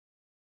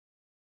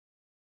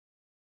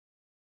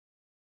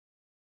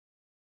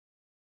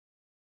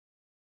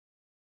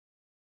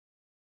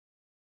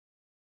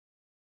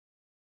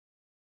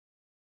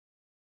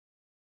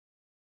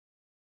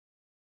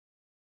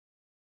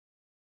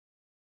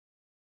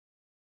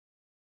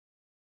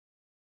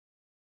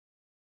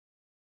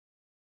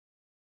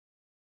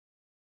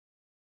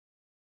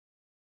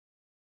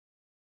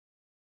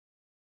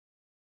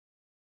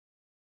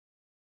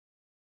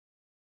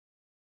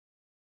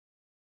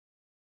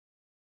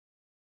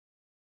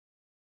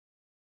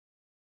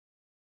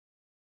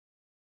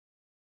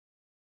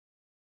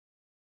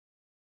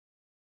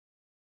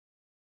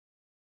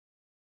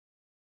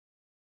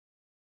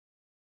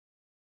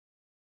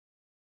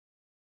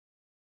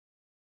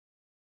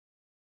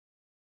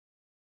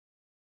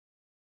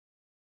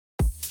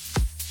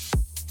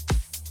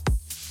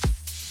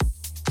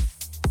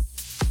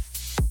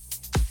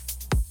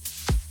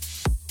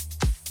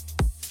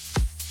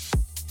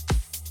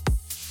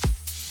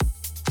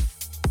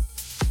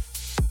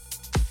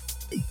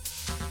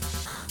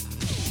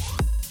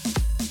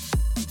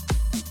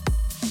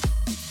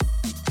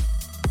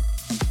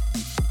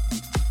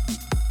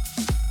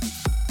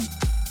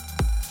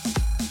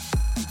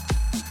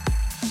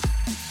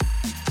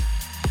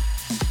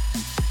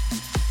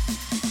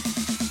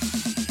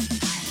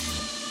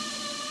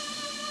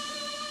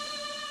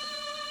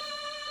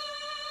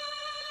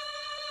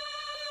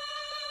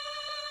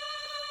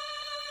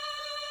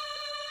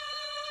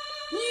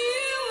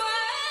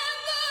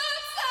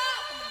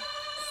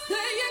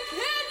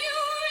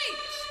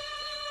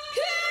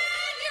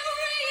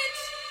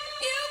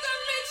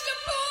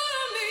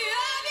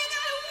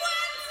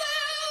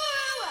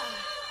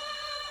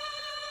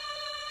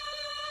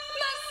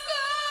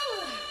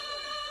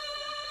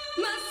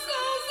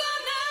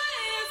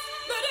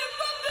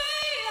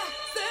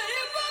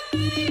Some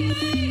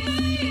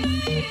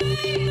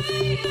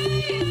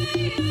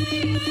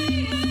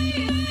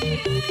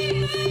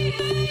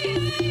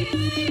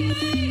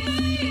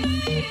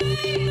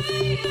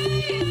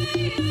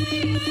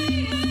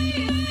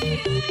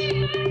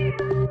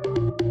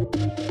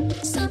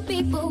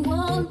people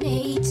want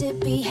me to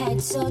be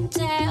heads or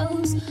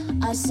tails.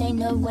 I say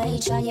no way,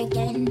 try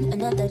again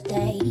another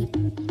day.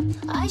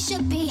 I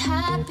should be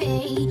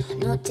happy,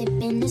 not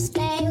tipping the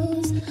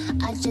scales.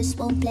 I just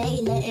won't play,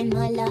 letting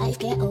my life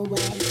get away.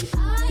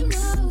 I'm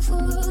no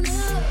fool,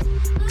 no,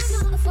 I'm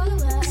not a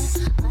follower.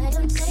 I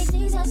don't take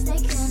things as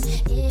they come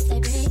if they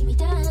bring me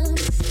down.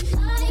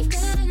 Life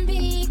can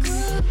be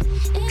cruel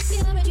if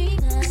you're a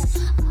dreamer.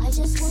 I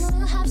just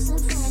wanna have some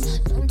fun,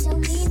 don't tell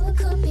me what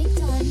could be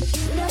done.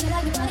 You know you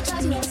like it, but it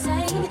drives you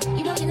insane.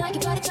 You know you like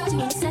it, but it drives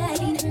you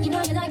insane. You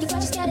know you like it, but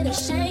you're scared of the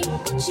shame.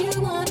 What you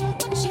want,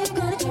 what you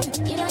gonna do?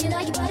 You know you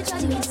like it, but it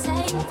drives you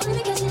insane. Only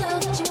because you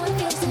love what you wanna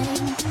feel the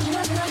same. You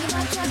know you like it,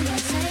 but it drives you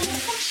insane.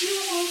 What you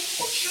want,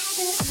 what you want,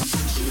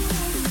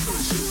 what you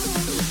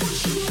want, what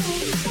you want, what you want,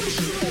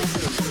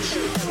 what you want, what you want, what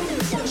you want,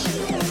 what you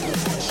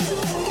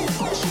want, what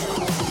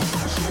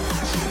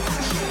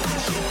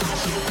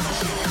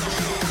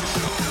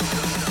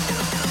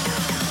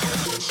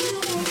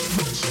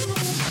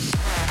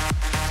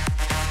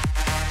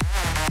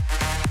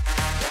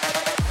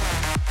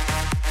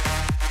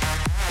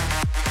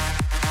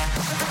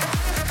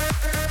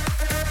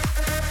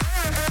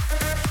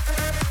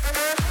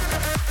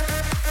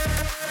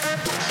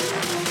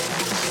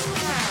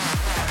want.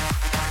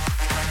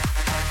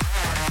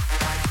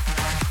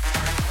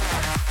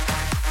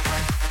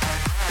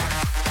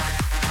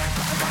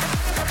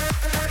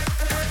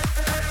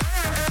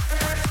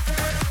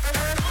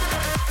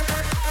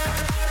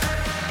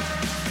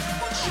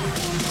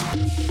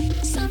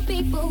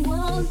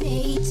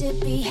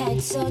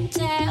 Or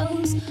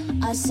tails.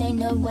 I say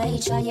no way,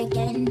 try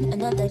again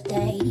another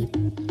day.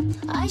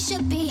 I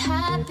should be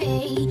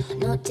happy,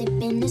 not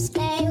tipping the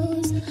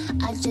scales.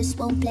 I just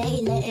won't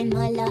play, letting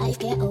my life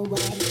get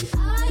away.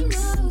 I'm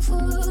no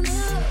fool,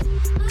 no,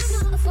 I'm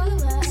not a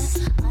follower.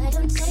 I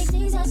don't take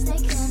things as they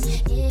come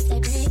if they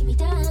bring me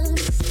down.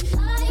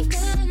 Life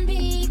can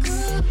be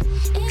cruel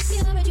if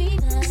you're a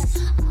dreamer.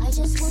 I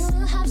just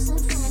wanna have some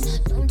fun,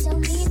 don't tell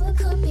me what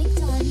could be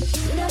done.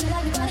 You know you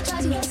like it, but it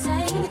drives you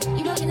insane.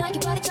 You know you like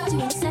it, but it drives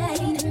you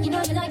insane. You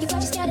know you like it, but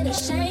you're scared of the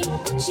shame.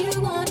 What you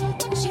want,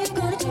 what you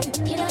gonna do?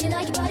 You know you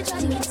like it, but it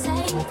drives you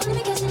insane.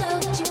 Only because you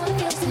love what you wanna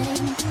feel the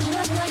same. You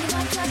know you like it,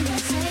 but it drives you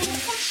insane.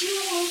 What you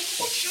want,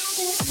 what you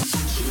want,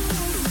 what you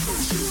want, what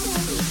you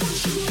want, what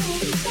you want,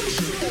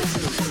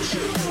 what you want, what you want,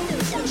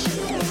 what you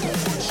want,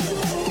 what you want, what you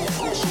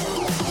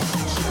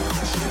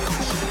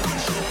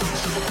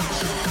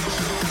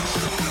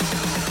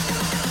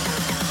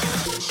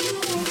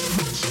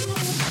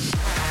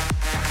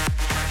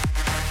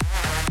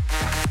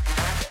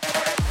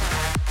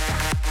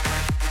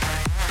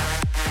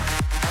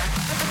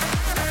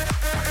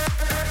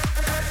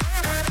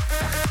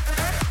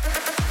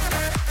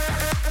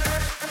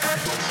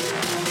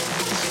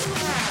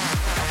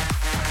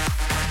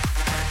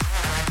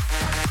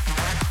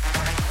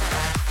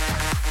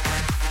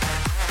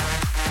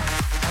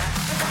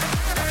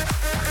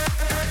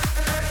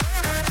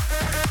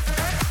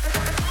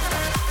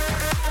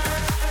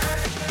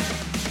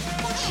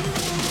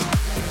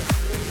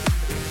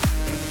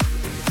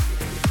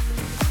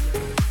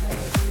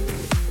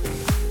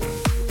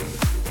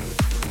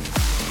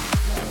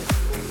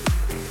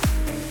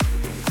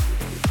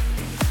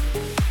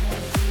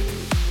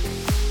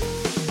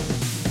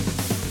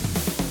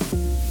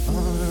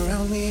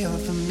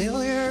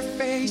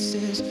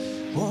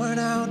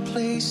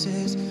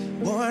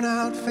Worn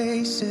out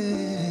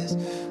faces,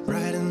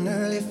 bright and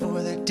early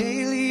for their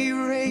daily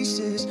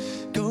races,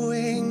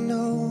 going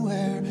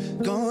nowhere,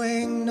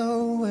 going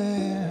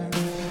nowhere.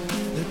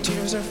 The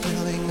tears are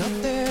filling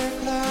up their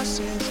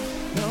glasses,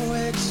 no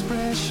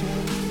expression,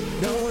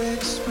 no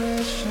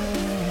expression.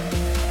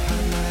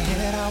 Hide my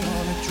head, I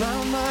wanna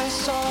drown my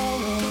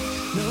sorrow.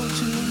 No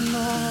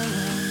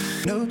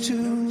tomorrow, no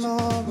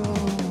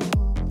tomorrow.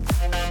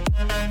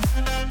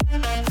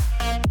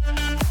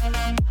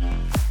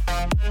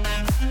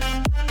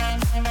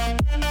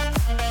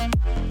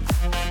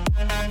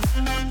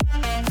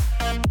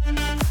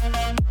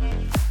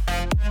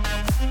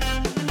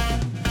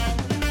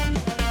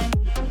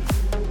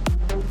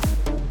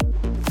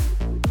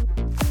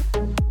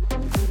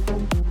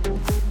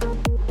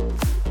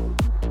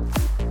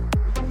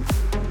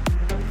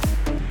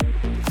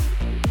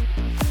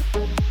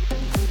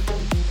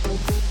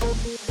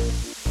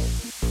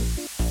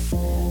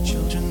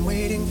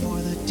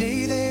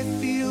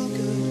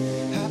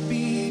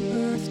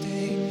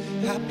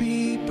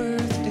 Happy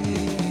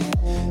birthday,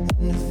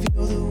 and to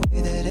feel the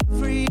way that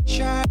every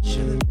child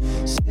should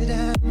sit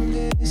and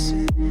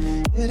listen,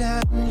 sit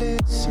and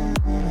listen.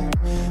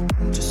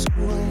 Went to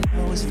school and I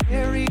was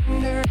very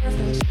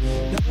nervous.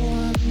 No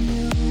one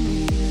knew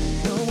me,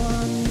 no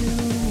one knew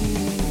me.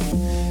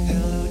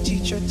 Hello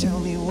teacher, tell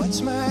me what's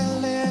my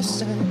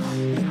lesson.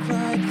 Look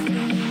right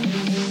through me,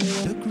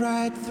 look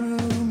right through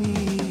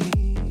me.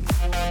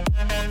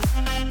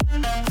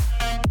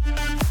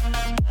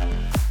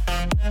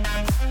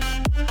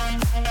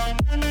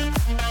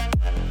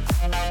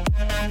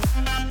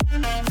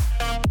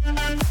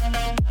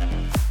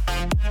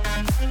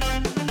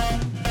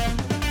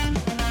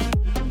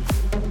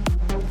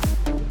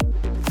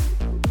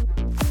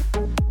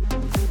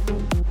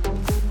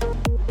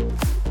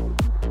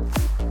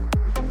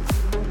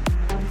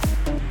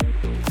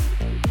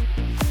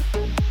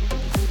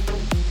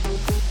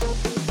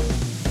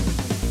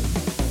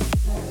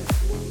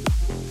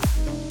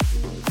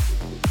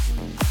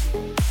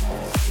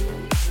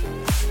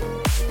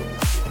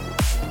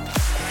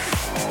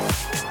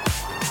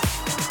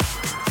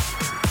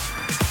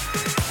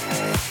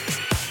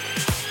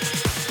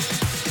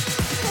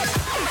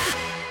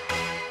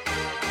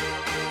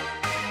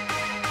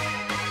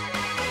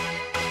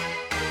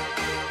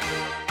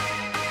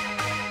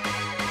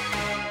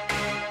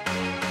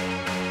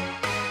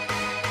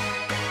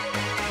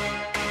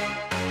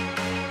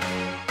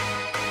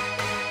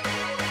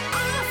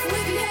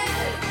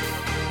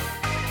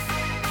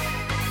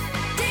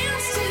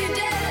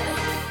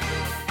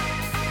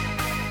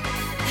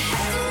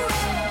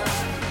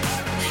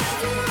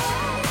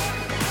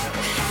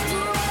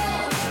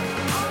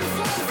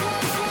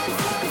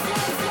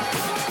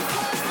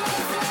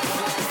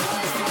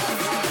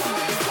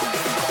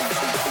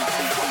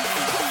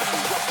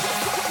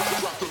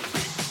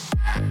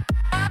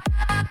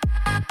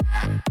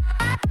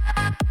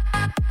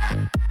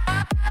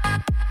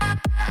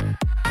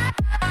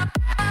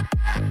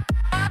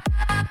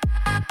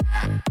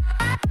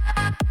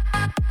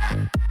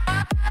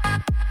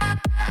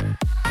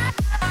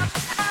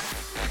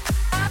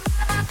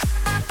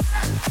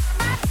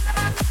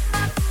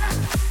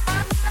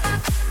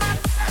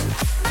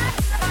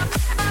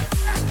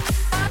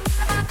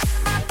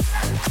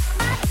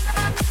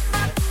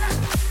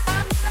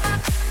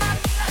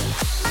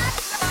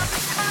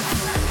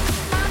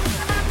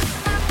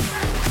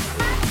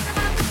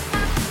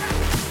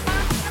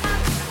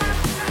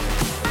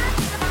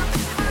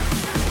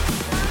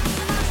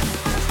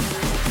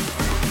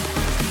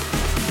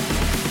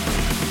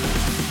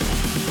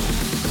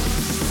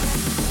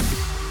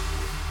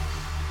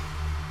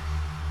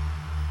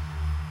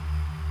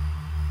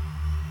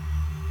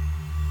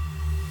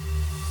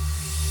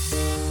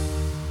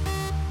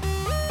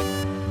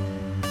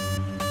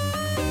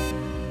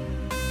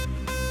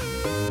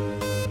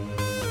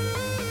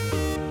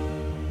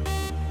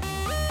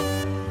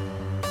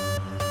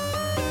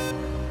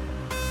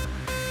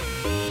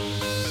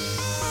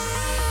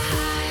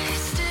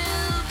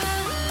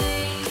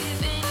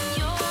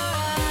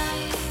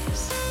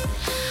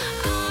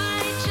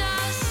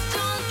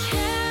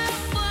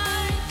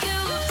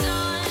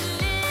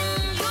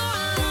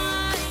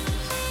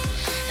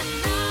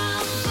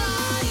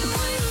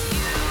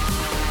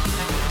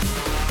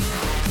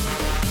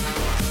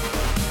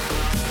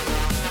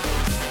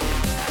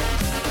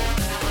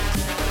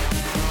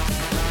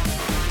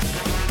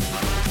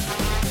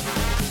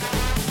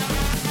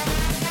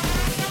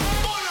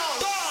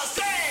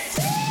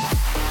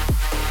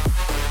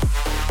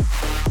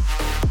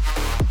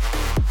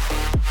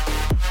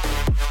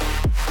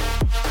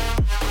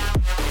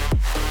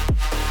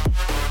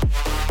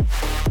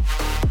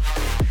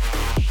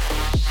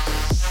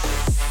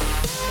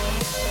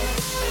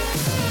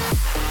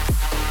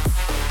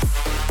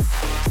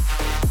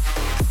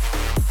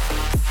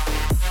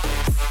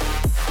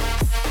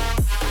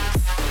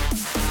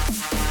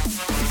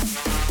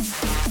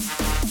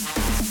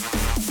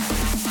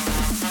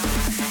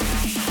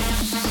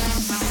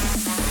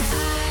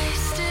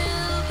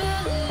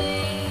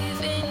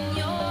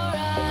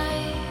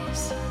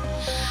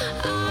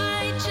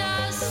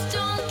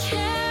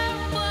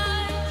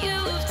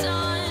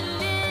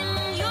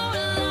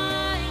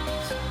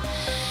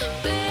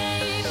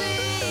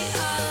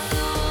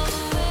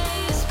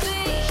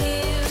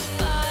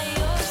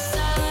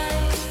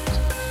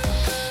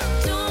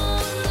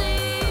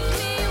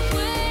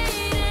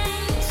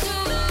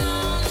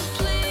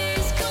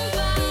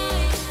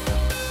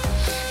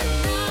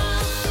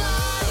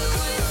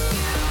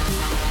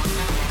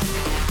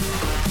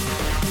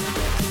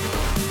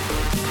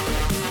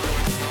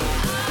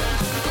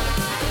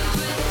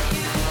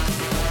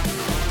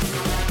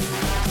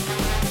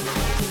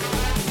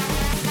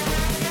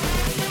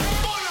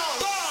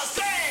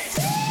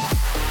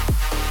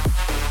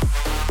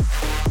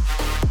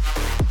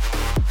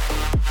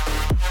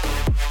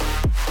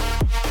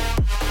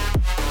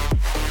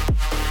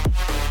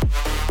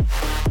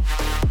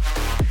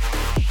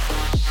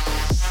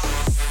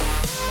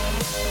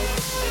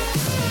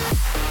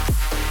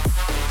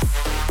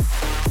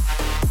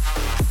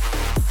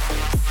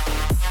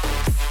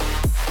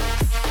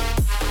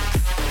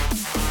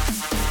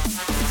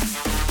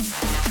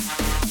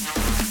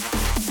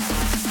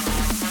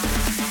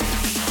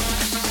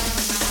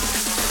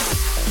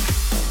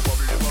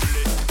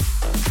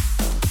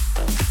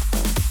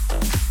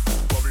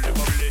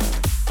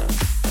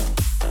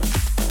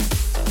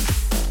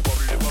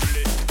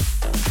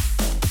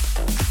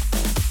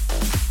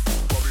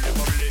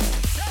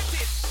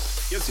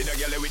 see the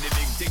girl with the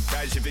big tic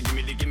tac, she fi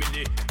gimme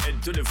the head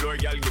to the floor,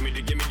 girl, gimme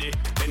the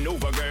bend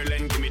over, girl,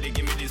 and gimme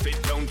the spit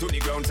down to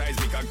the ground,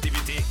 seismic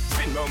activity.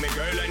 Spin round me,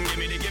 girl, and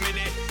gimme the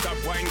top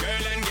wine,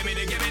 girl, and gimme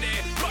the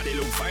body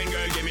look fine,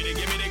 girl, gimme the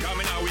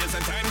coming out, waste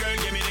some time, girl,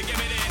 gimme the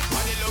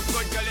body look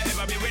good, girl, you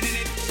ever be winning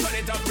it. Turn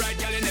it up right,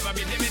 girl, you never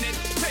be dimming it.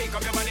 Take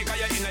up your body, cause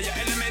you're in your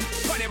element.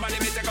 Funny body,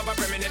 may take up a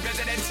permanent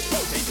residence.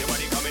 Rotate your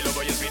body, come in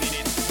over, you're spinning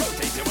it.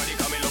 Rotate your body,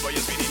 come in over,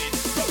 you're spinning it.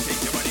 Rotate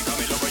your body,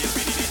 come in over, you're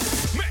spinning it.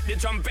 Make the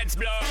trumpets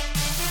blow.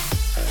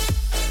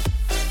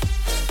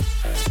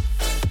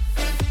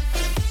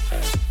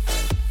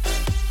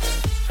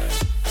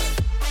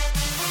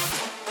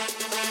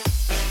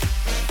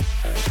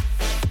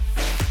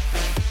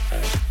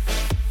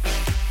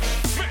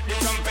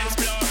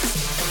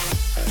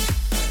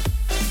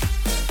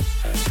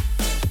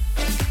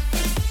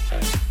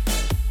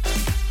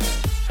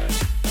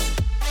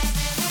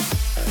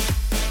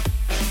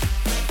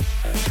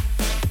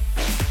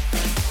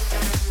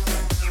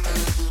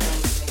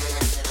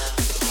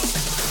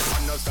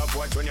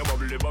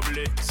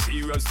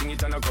 Sing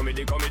it and a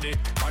comedy.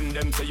 And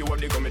them say you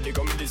have the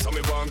comedy. So me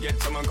won't get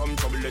someone come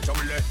trouble.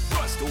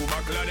 Bust two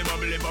buckle of the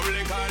bubbly.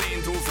 Call in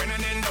two friend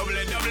and then double.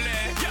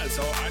 Girl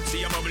so hot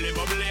she a bubbly.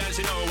 And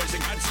she know when she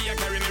got she a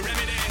carry me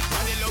remedy.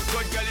 Body look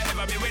good, girl, you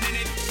ever be winning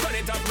it. Turn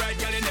it up right,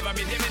 girl, you never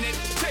be dimming it.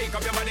 Take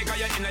up your body cause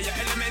you're in your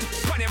element.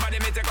 Funny body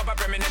may take up a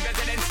permanent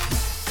residence.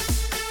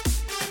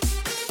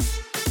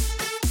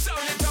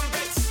 Sound the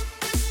trumpets.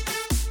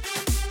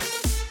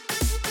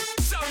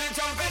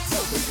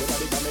 Rotate your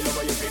body, come in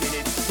over, you're spinning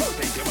it.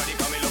 Rotate your body,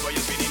 come in over, you're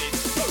spinning it.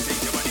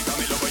 Rotate your body,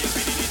 come in over, you're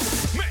spinning it.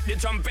 Make the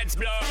trumpets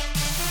blow.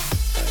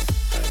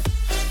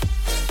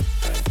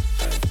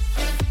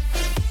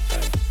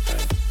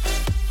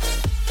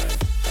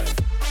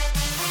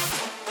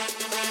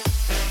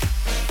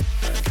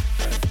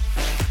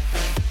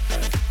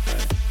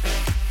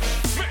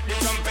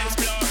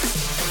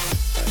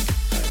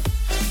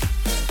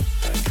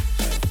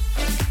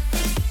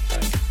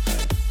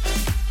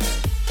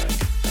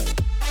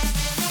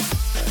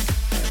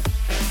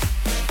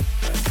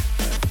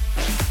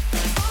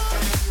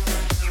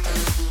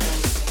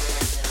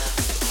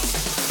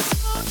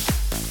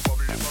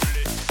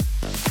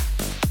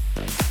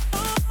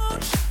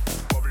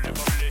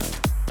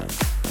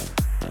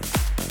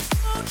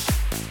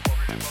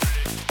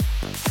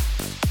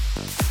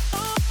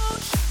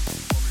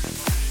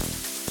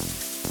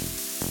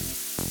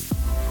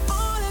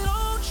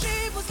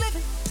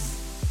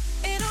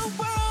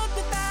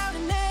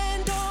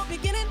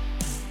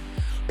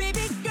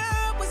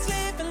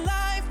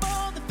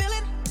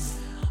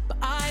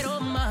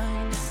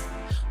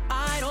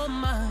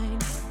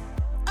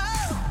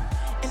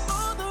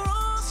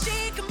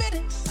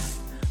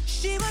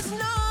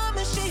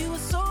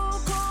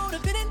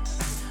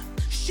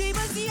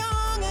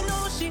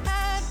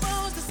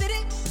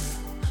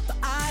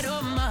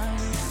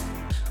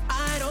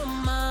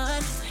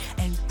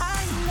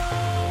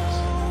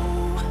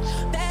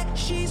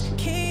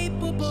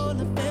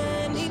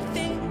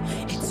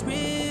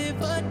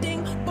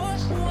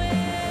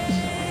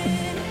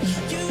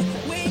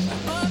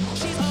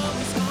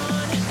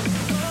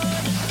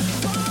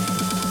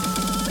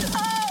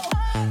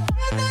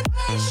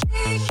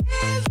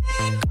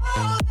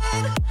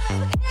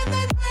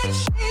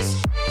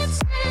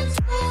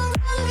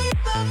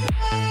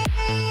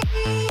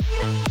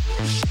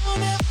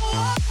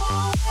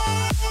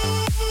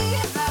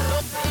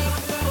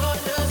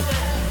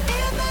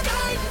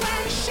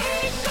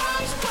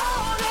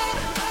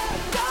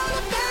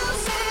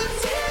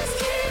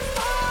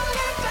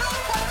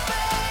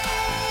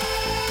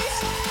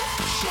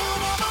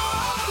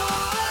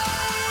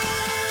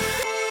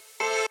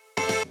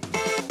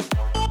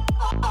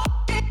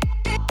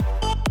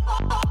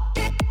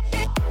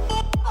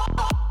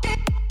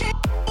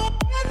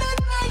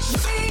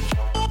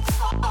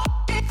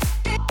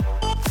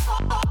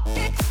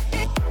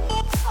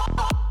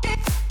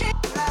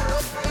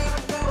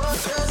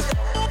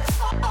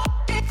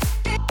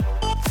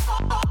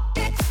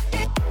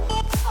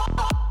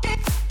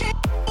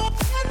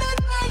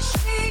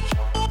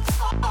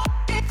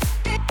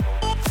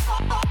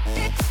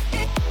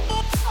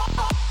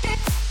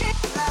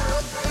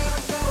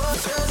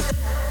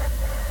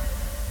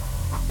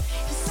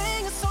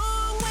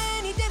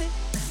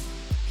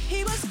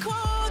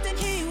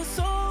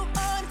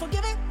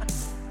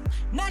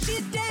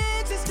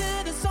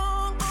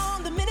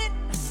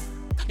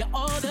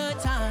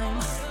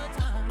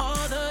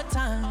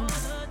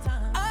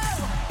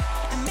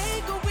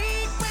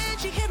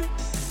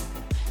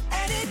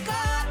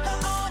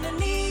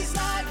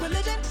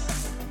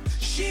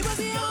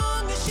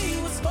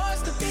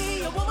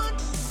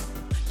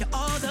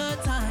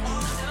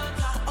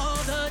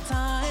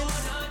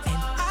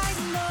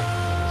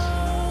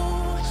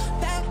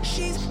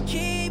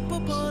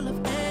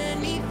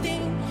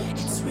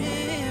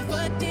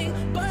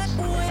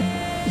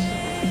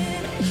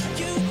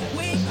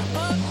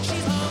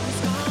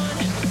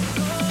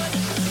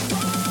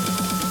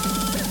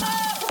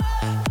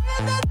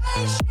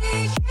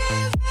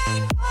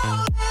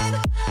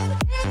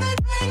 In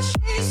the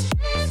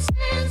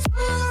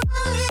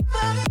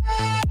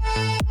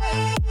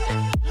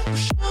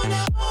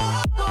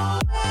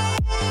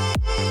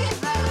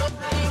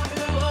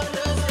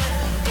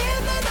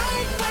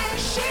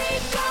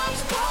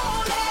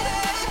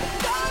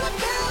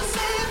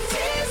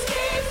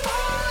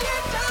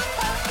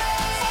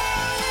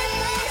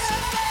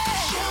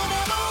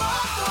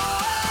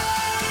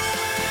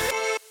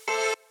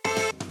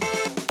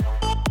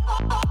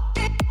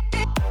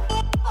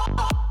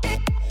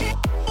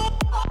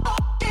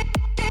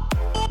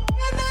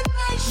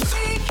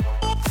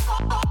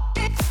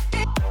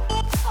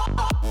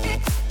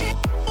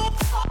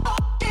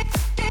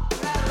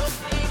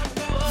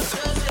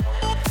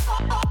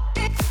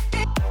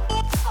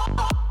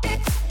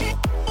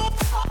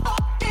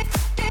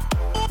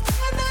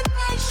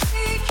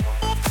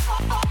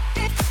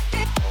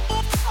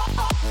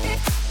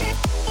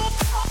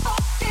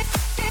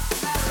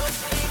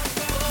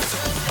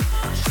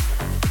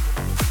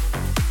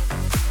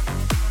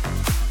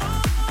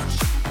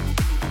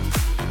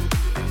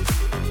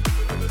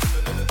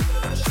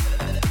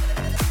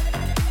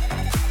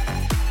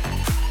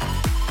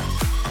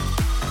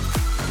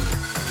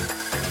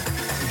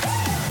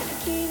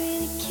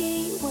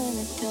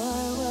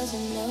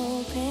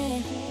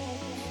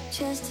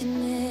just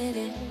admit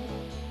it.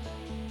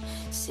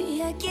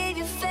 See, I gave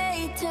you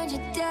faith, turned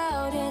your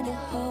doubt into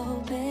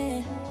hope,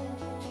 and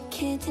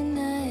can't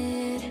deny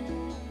it.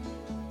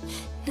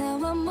 Now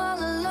I'm all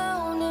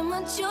alone and my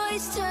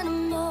joys turn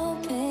them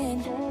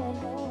open.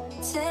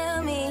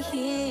 Tell me,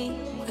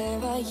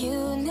 where are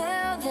you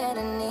now that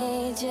I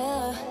need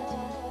you?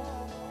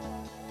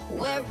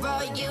 Where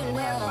are you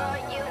now?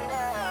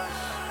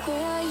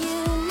 Where are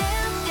you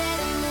now that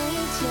I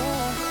need you?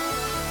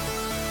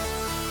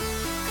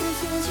 Couldn't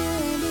find you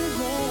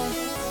anywhere.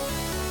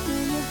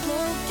 When you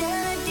broke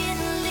down, I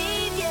didn't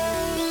leave you.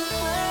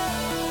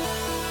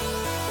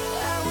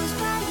 I was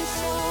by your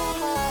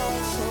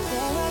side. So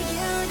where are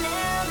you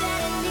now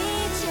that I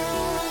need you?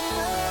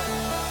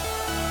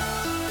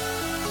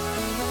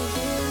 Where are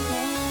you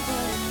now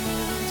that I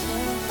need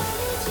you?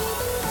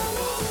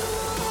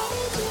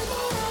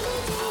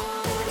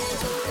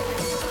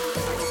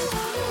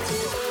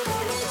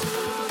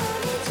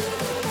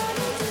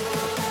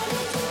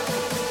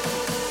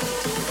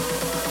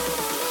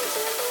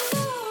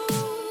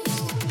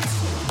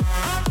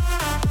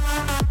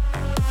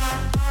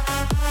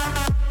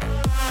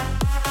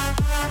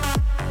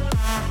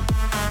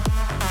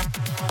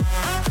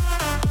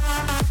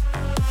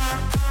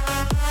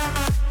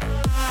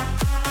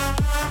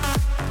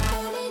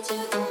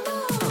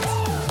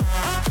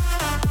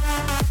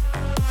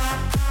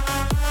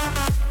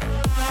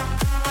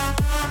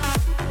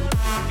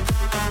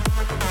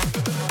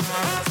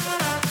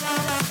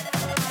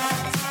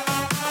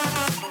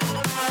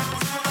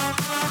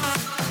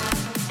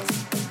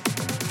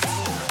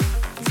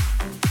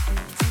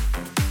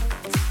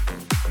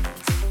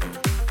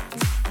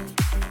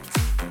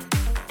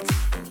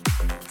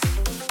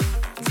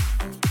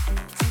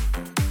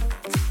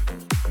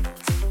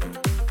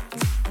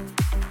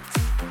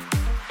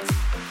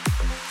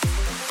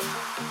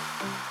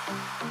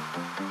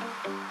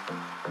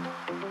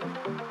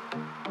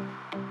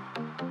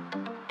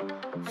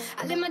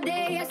 I live my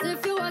day as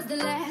if it was the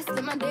last.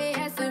 Live my day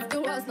as if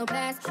there was no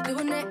past.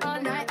 Doing it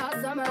all night, all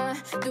summer.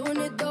 Doing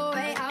it the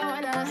way I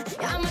wanna.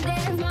 Yeah, I'ma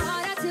dance my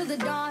heart out till the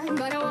dawn,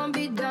 but I won't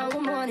be done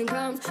when morning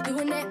comes.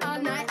 Doing it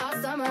all night, all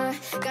summer.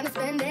 Gonna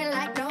spend it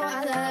like no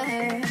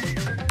other.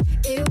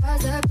 It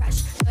was a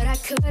crush, but I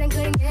couldn't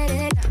get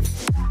enough.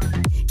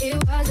 It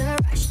was a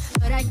rush,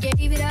 but I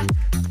gave it up.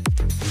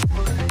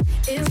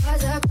 It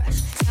was a crush.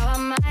 Now I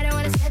might have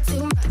wanna said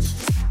too much,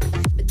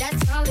 but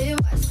that's all it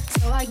was.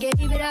 So I gave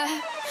it up.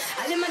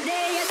 I live my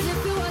day as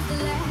if it was the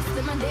last.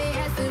 Live my day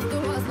as if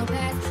there was no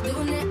past.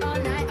 Doing it all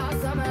night, all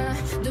summer.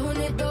 Doing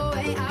it the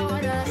way I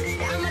wanna.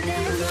 Yeah, I'ma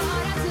dance my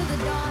heart out till the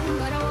dawn,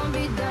 but I won't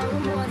be done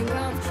when morning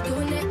comes.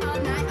 Doing it all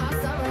night, all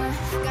summer.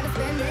 Gotta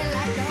spend it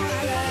like no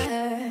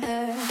other.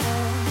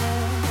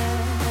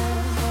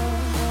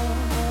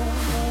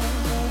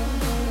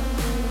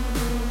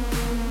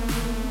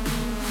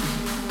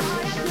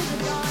 Heart out till the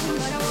dawn,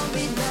 but I won't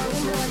be done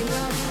when morning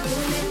comes.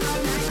 Doing it all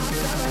night, all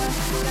summer.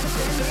 Gotta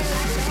spend it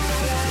like no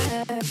other.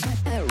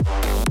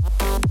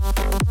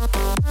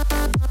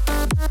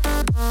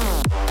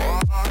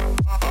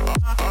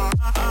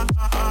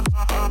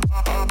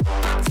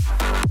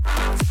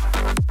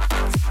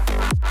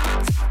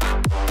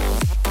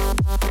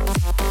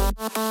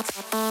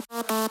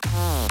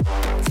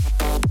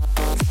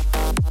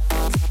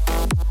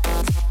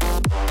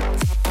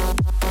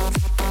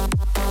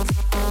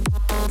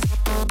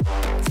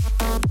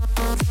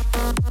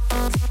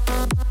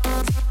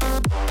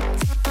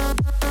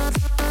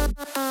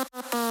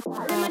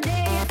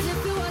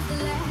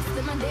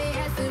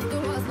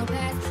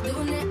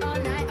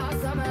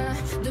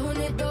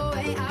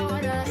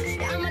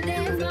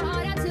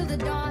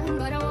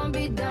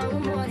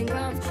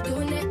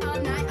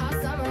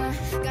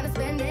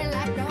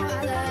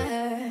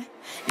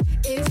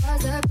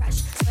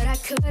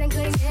 Couldn't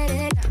get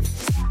enough.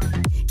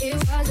 It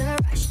was a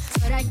rush,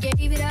 but I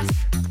gave it up.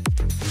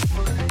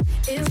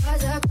 It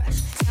was a crush.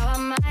 Now I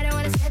might have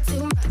wanna said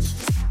too much,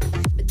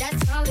 but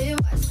that's all it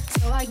was.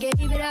 So I gave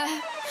it up.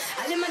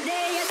 I live my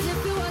day as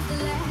if it was the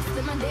last.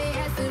 Live my day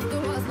as if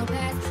there was no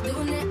past.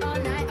 Doing it all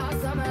night, all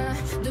summer.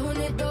 Doing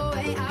it the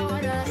way I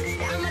wanna.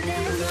 Yeah, I'ma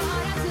dance my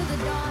heart out till the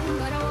dawn,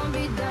 but I won't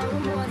be done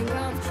when morning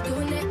comes.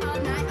 Doing it all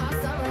night, all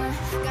summer.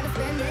 Gotta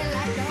spend it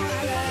like no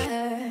other.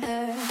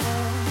 Gotta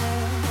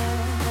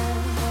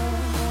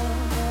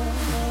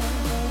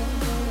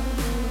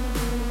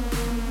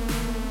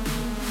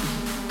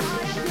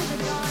spend it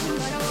like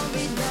no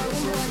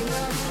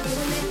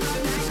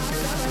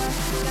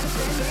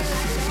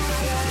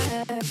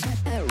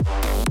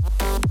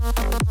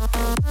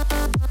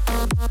other.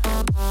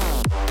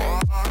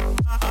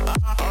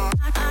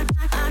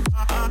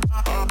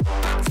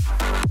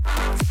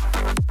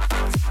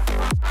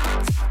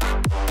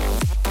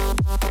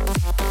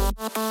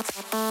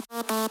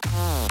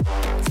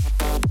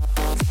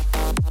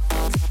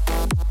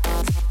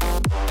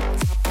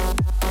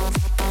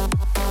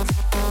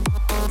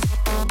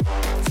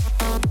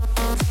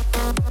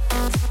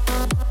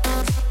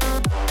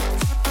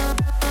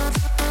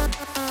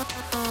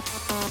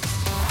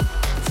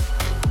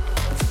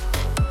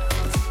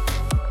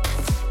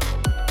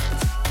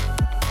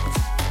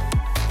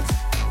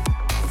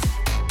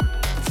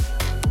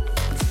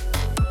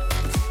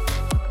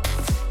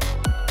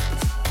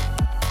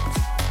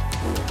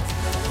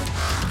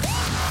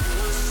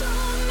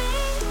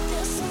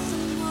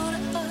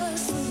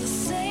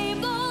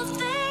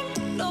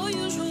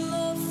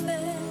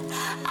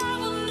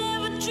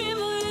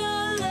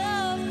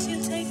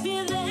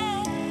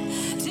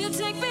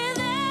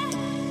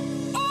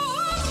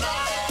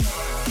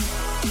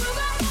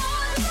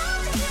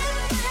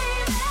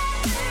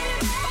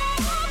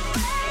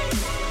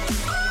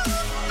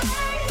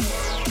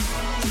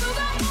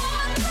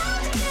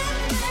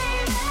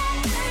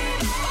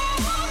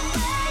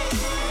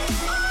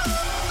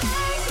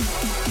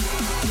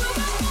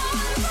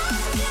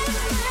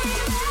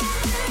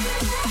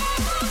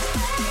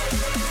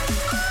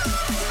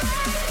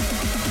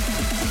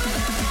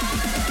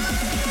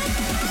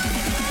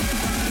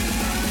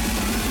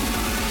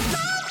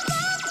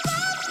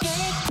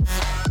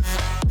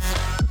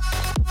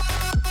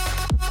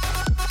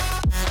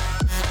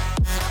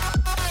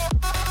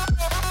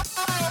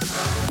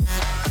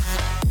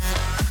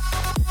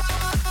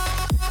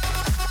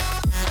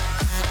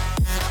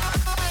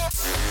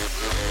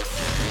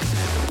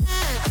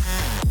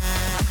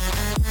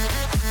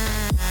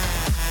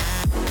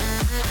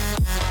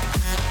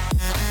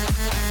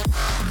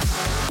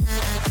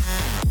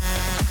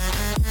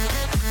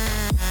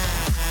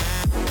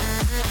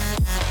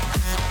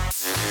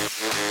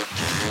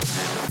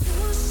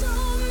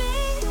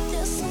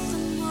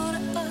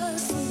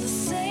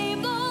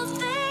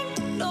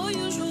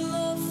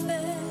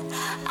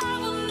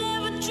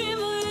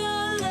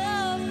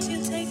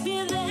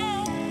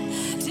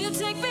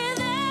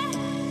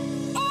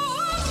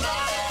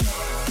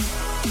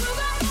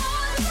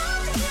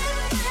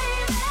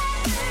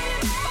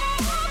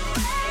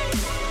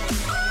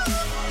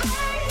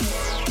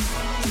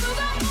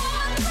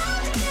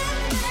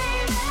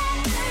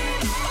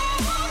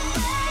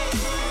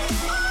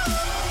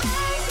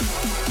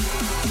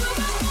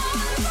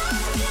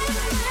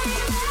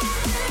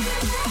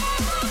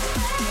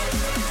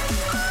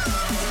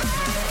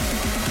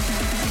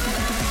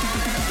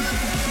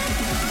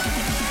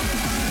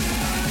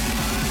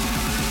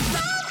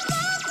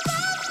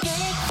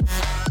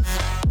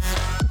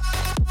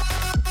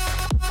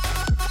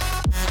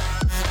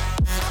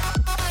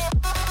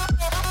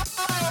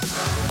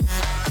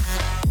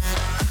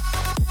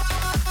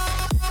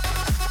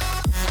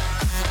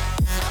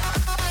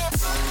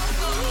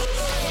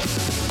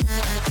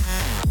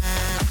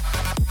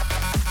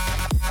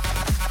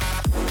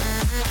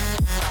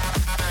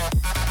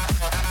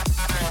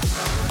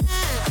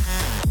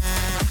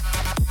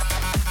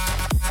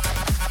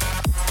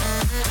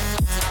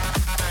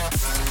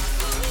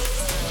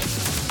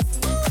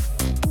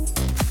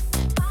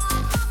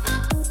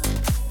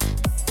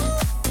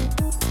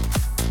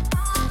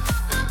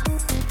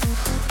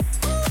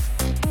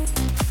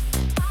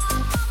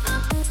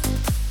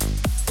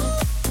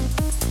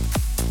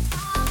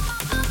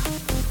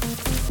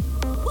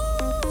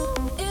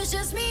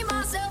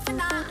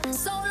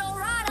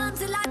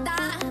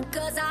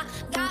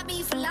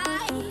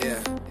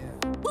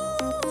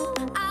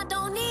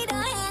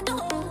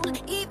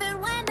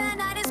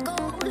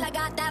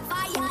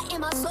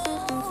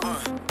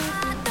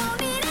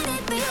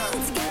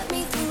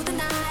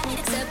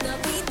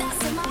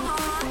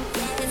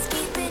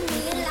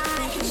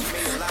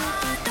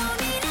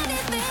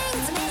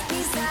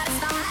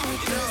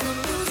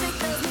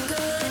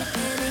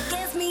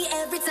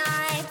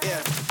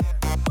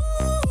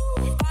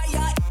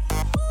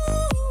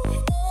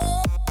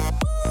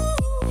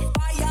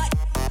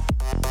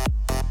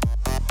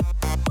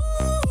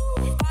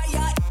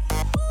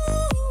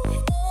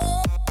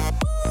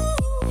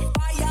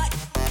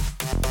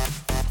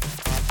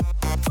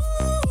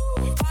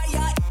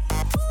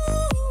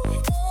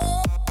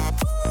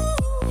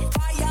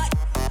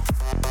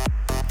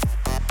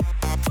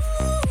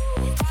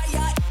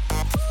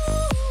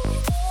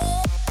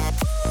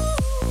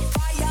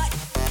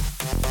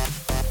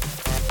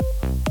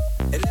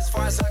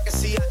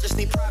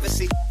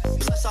 privacy.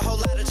 Plus a whole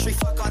lot of tree,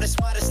 fuck all this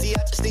modesty.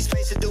 I just need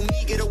space to do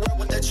me, get a world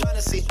what they're trying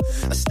to see.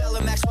 A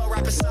Stella Maxwell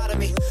right beside of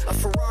me. A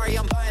Ferrari,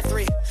 I'm buying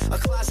 3. A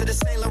closet of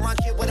Saint Laurent,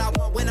 get what I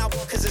want when I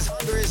want, cause this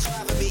hunger is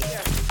driving me,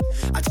 yeah.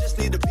 I just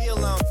need to be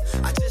alone,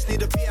 I just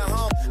need to be at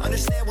home.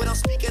 Understand what I'm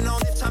speaking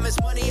on, if time is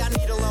money, I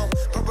need a loan.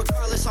 But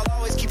regardless, I'll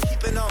always keep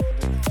keeping on.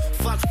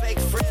 Fuck fake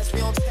friends, we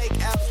don't take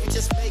L's, we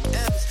just make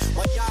M's.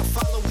 While y'all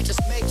follow, we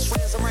just make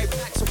trends. I'm right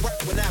back to work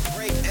when that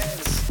break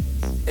ends.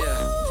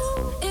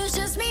 Yeah. It's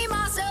just me,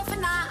 myself,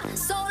 and I.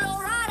 Solo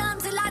ride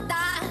until I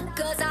die.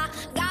 Cause I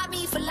got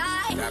me for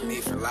life. Got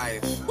me for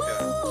life.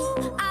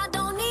 Woo, I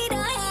don't need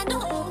a hand to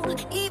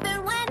hold.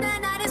 Even when the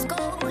night is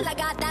cold, I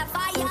got that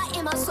fire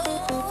in my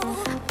soul.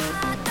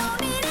 I don't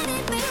need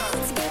anything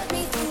to get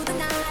me through the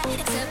night,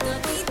 except the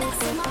beat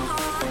that's in my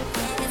heart.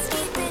 It's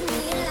keeping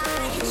me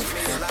alive.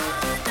 I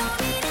don't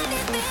need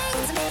anything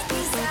to make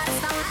me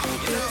satisfied.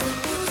 Cause the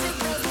music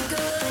does me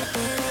good,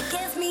 and it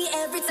gets me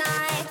every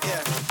time.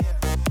 Yeah.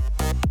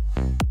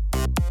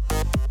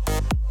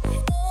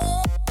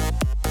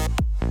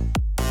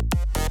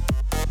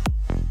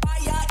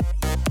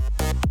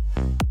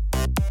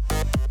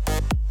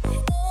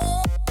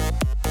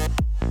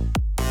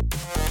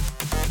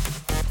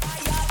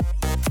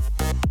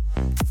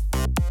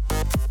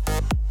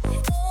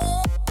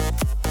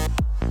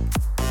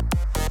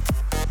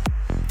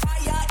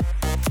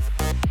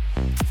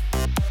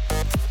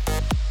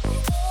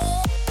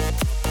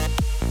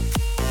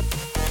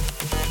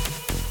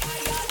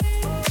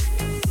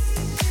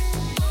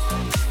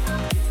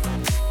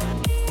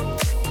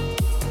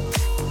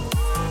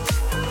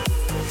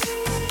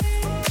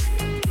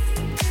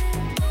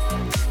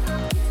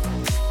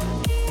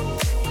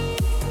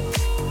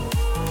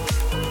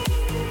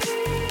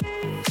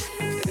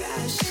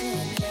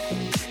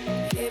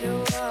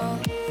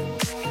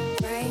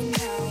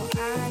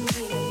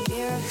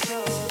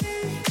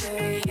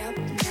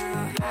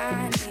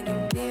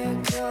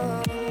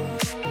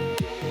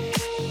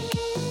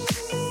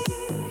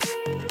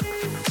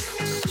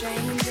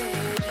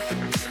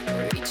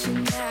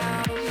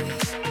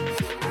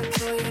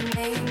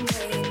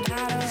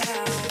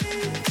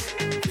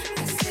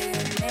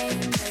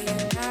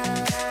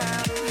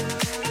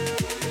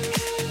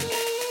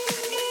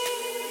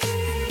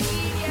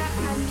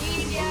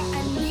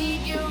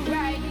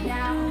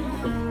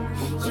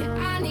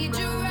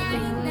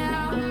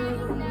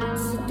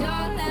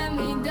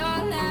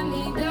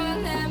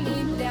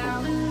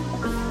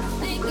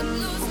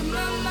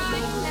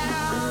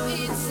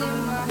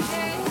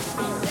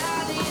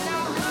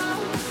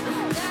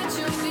 That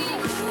you'll be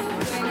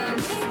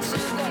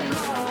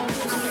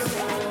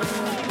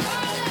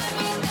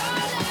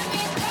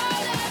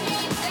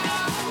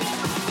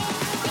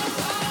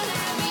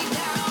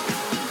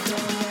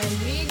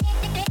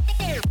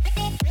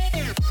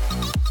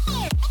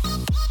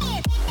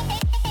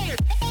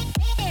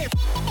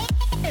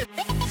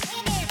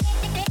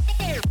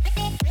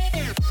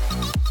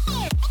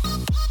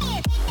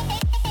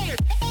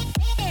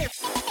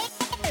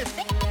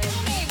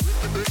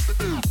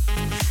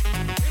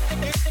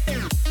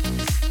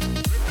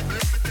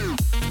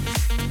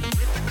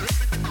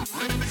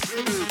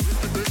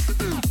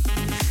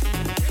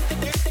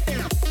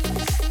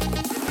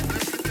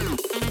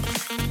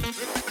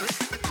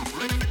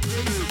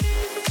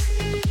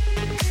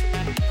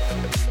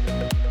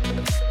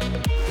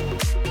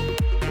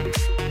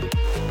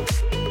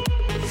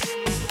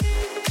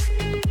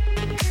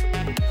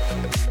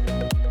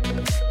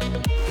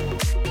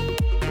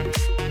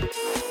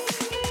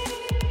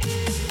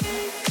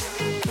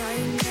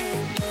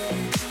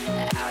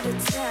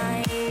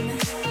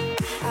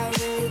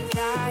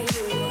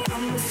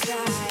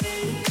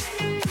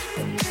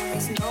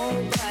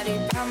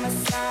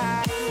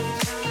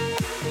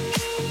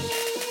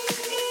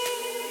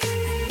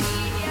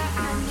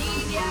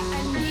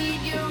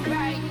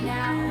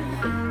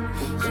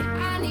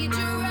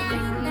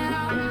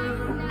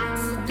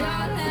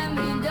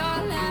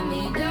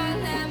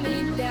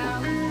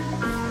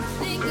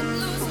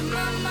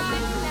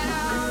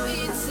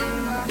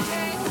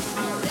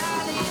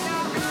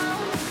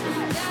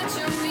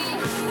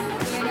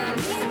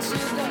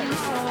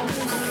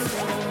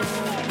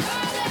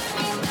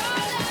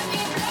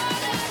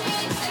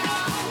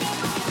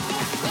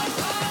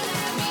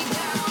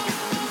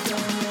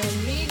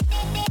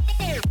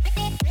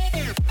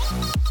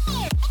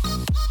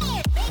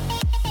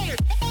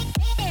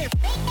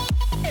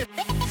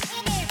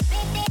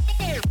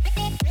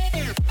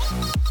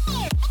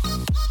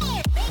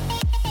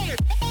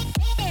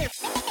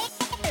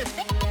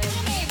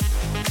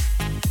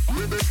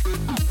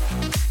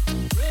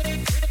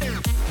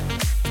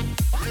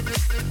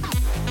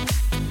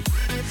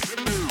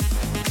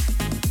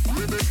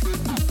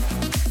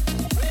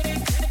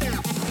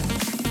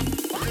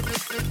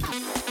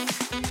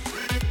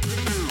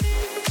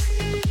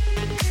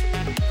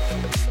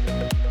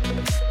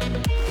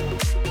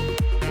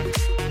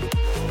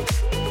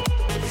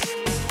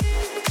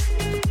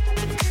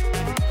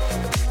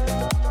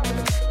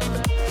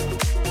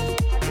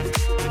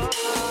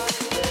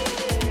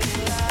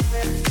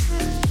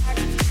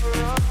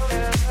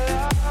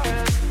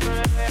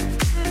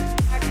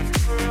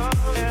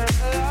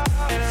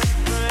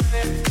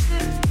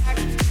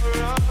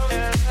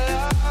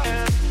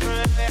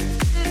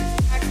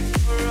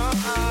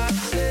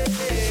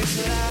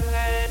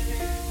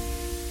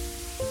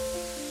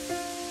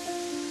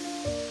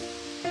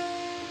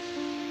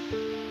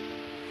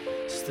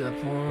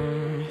Step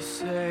one, you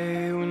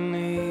say we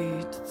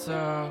need to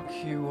talk.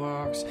 He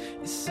walks,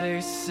 you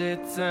say sit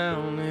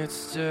down,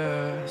 it's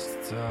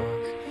just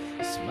talk.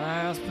 He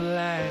smiles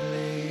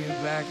politely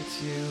back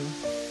at you.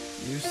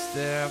 You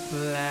stare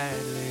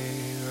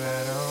politely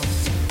right on.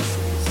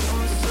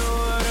 Some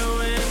sort of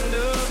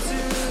window to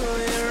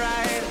your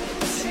right.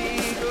 As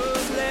he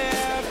goes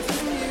left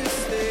and you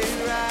stay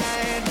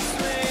right.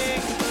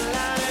 Swing the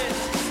line,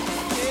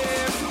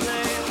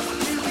 airplane.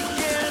 You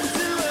begin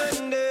to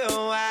wonder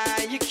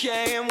why you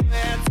came.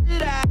 Where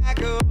did I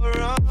go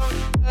wrong?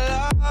 I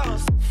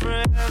lost a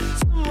friend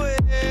somewhere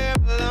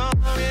along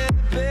in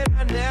the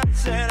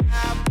bitterness, and I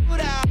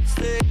put out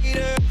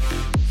later.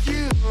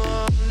 You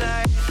all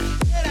night.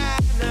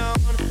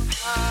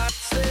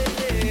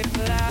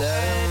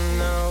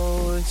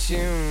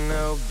 You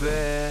know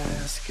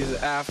best, 'cause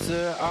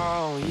after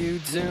all you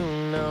do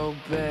know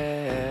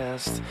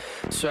best.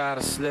 Try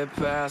to slip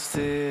past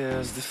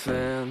his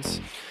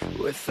defense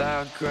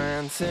without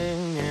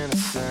granting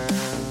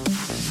innocence.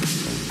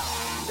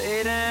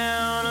 Lay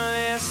down a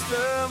list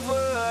of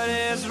what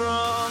is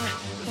wrong,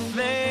 the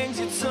things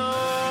you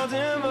told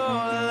him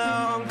all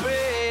along.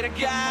 Pray to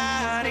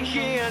God he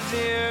hears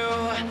you,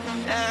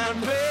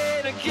 and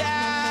pray to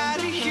God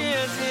he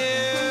hears you.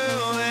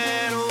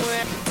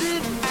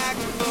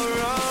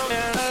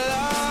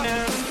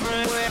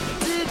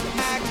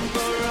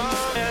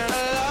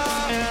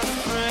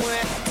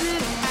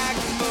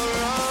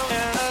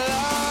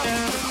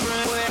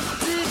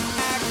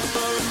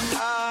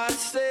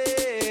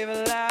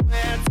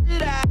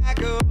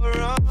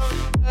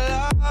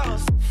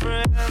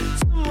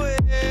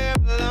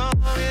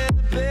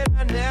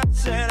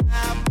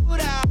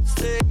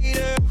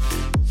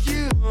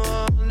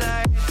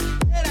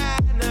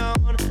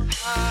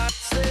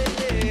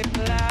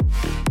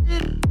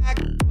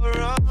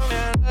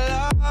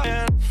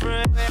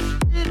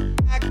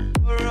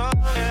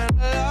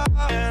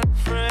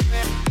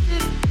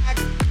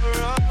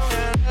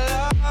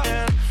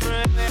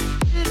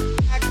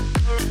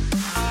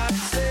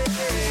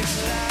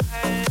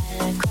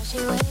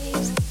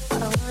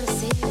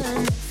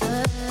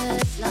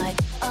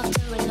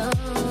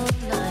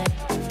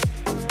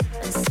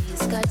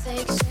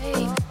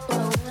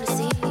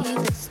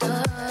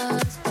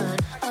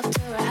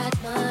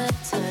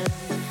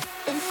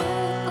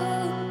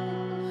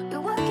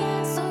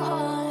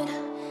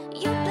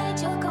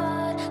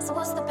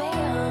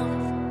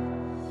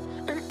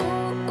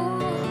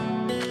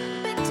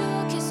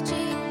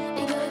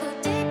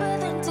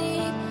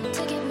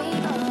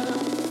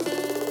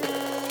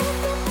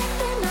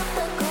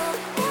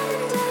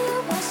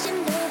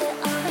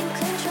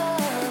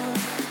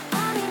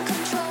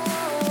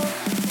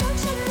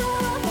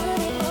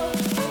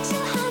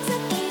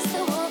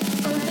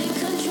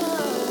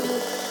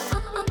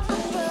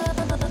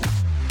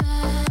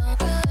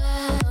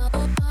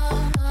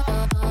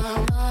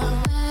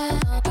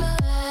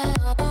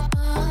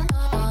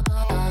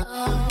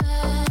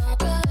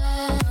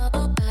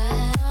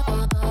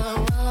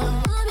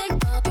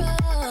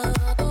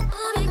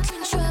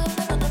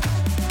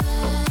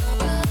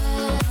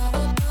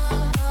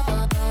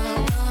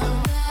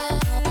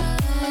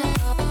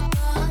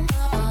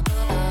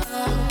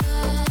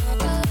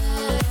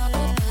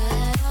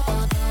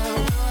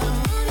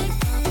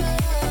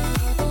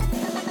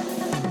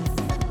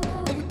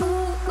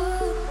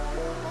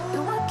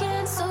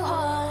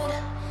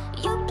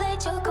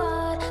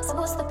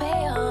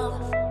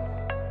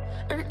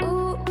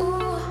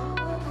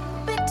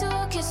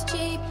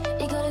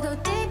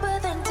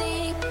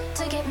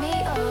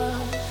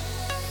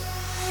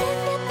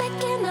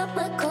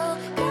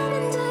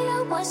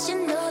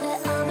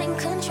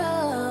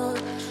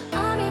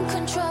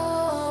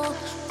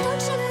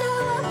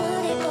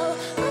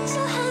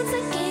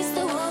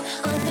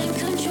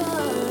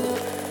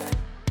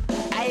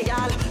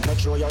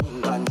 Show you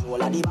in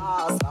control of the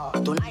boss.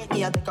 Tonight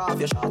me a take off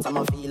your shots,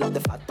 I'ma feel up the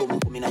fat boom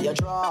boom inna your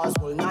drawers.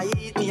 Whole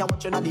night me a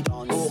watching at the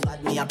dance. Oh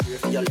God, me a pray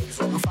for your legs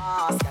something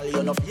fast, girl.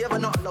 You no favor,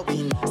 not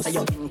Halloween. Say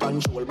you in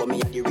control, but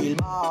me a the real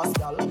boss,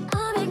 girl.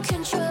 I'm in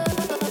control.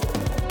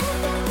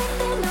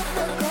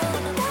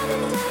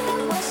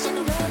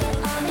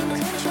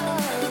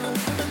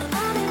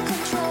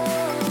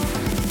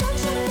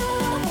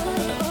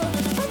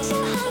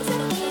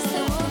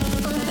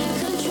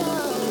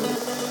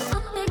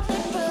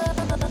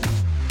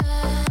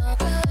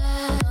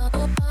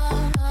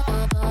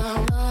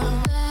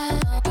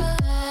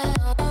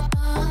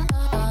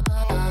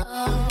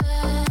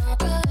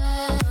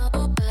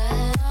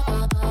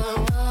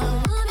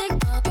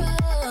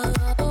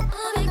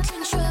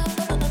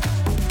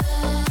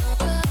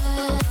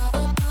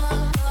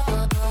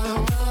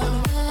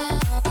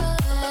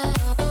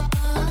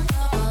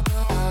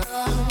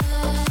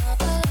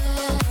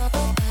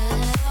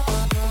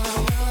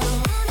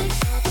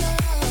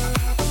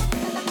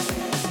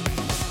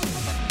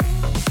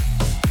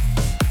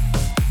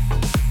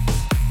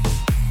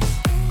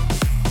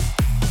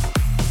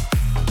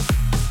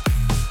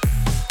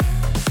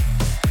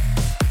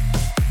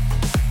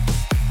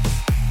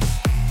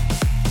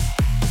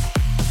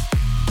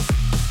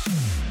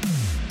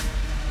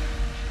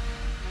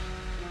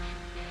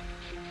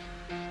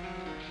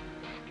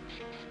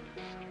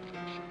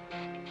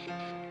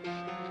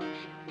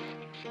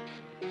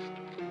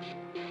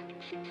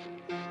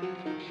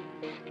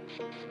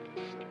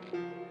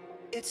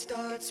 it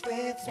starts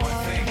with one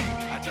thing.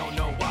 I don't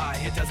know why.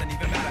 It doesn't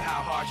even matter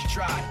how hard you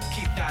try.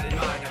 Keep that in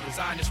mind. I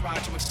designed this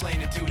rhyme to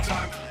explain in due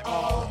time.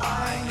 All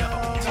I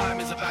know, time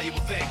is a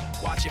valuable thing.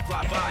 Watch it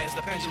fly by as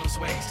the pendulum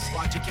swings.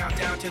 Watch it count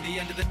down to the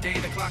end of the day.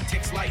 The clock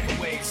ticks life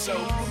away. So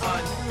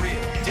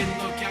unreal.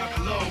 Didn't look out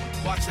below.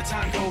 Watch the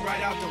time go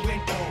right out the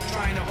window.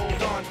 Trying to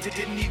hold on to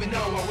didn't even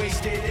know I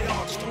wasted it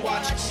all just to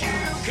watch you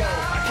go.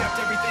 I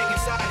kept everything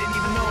inside, didn't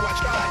even know I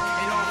tried.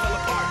 It all fell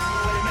apart.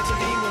 What it meant to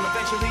me will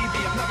eventually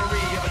be a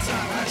memory of a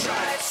time I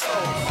tried so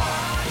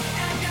hard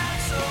and got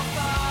so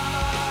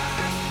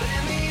far, but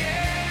in the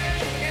end,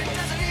 it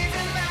doesn't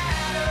even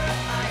matter.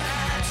 I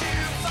had to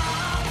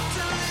fall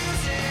to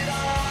lose it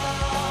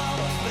all,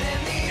 but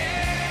in the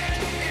end,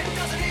 it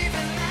doesn't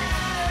even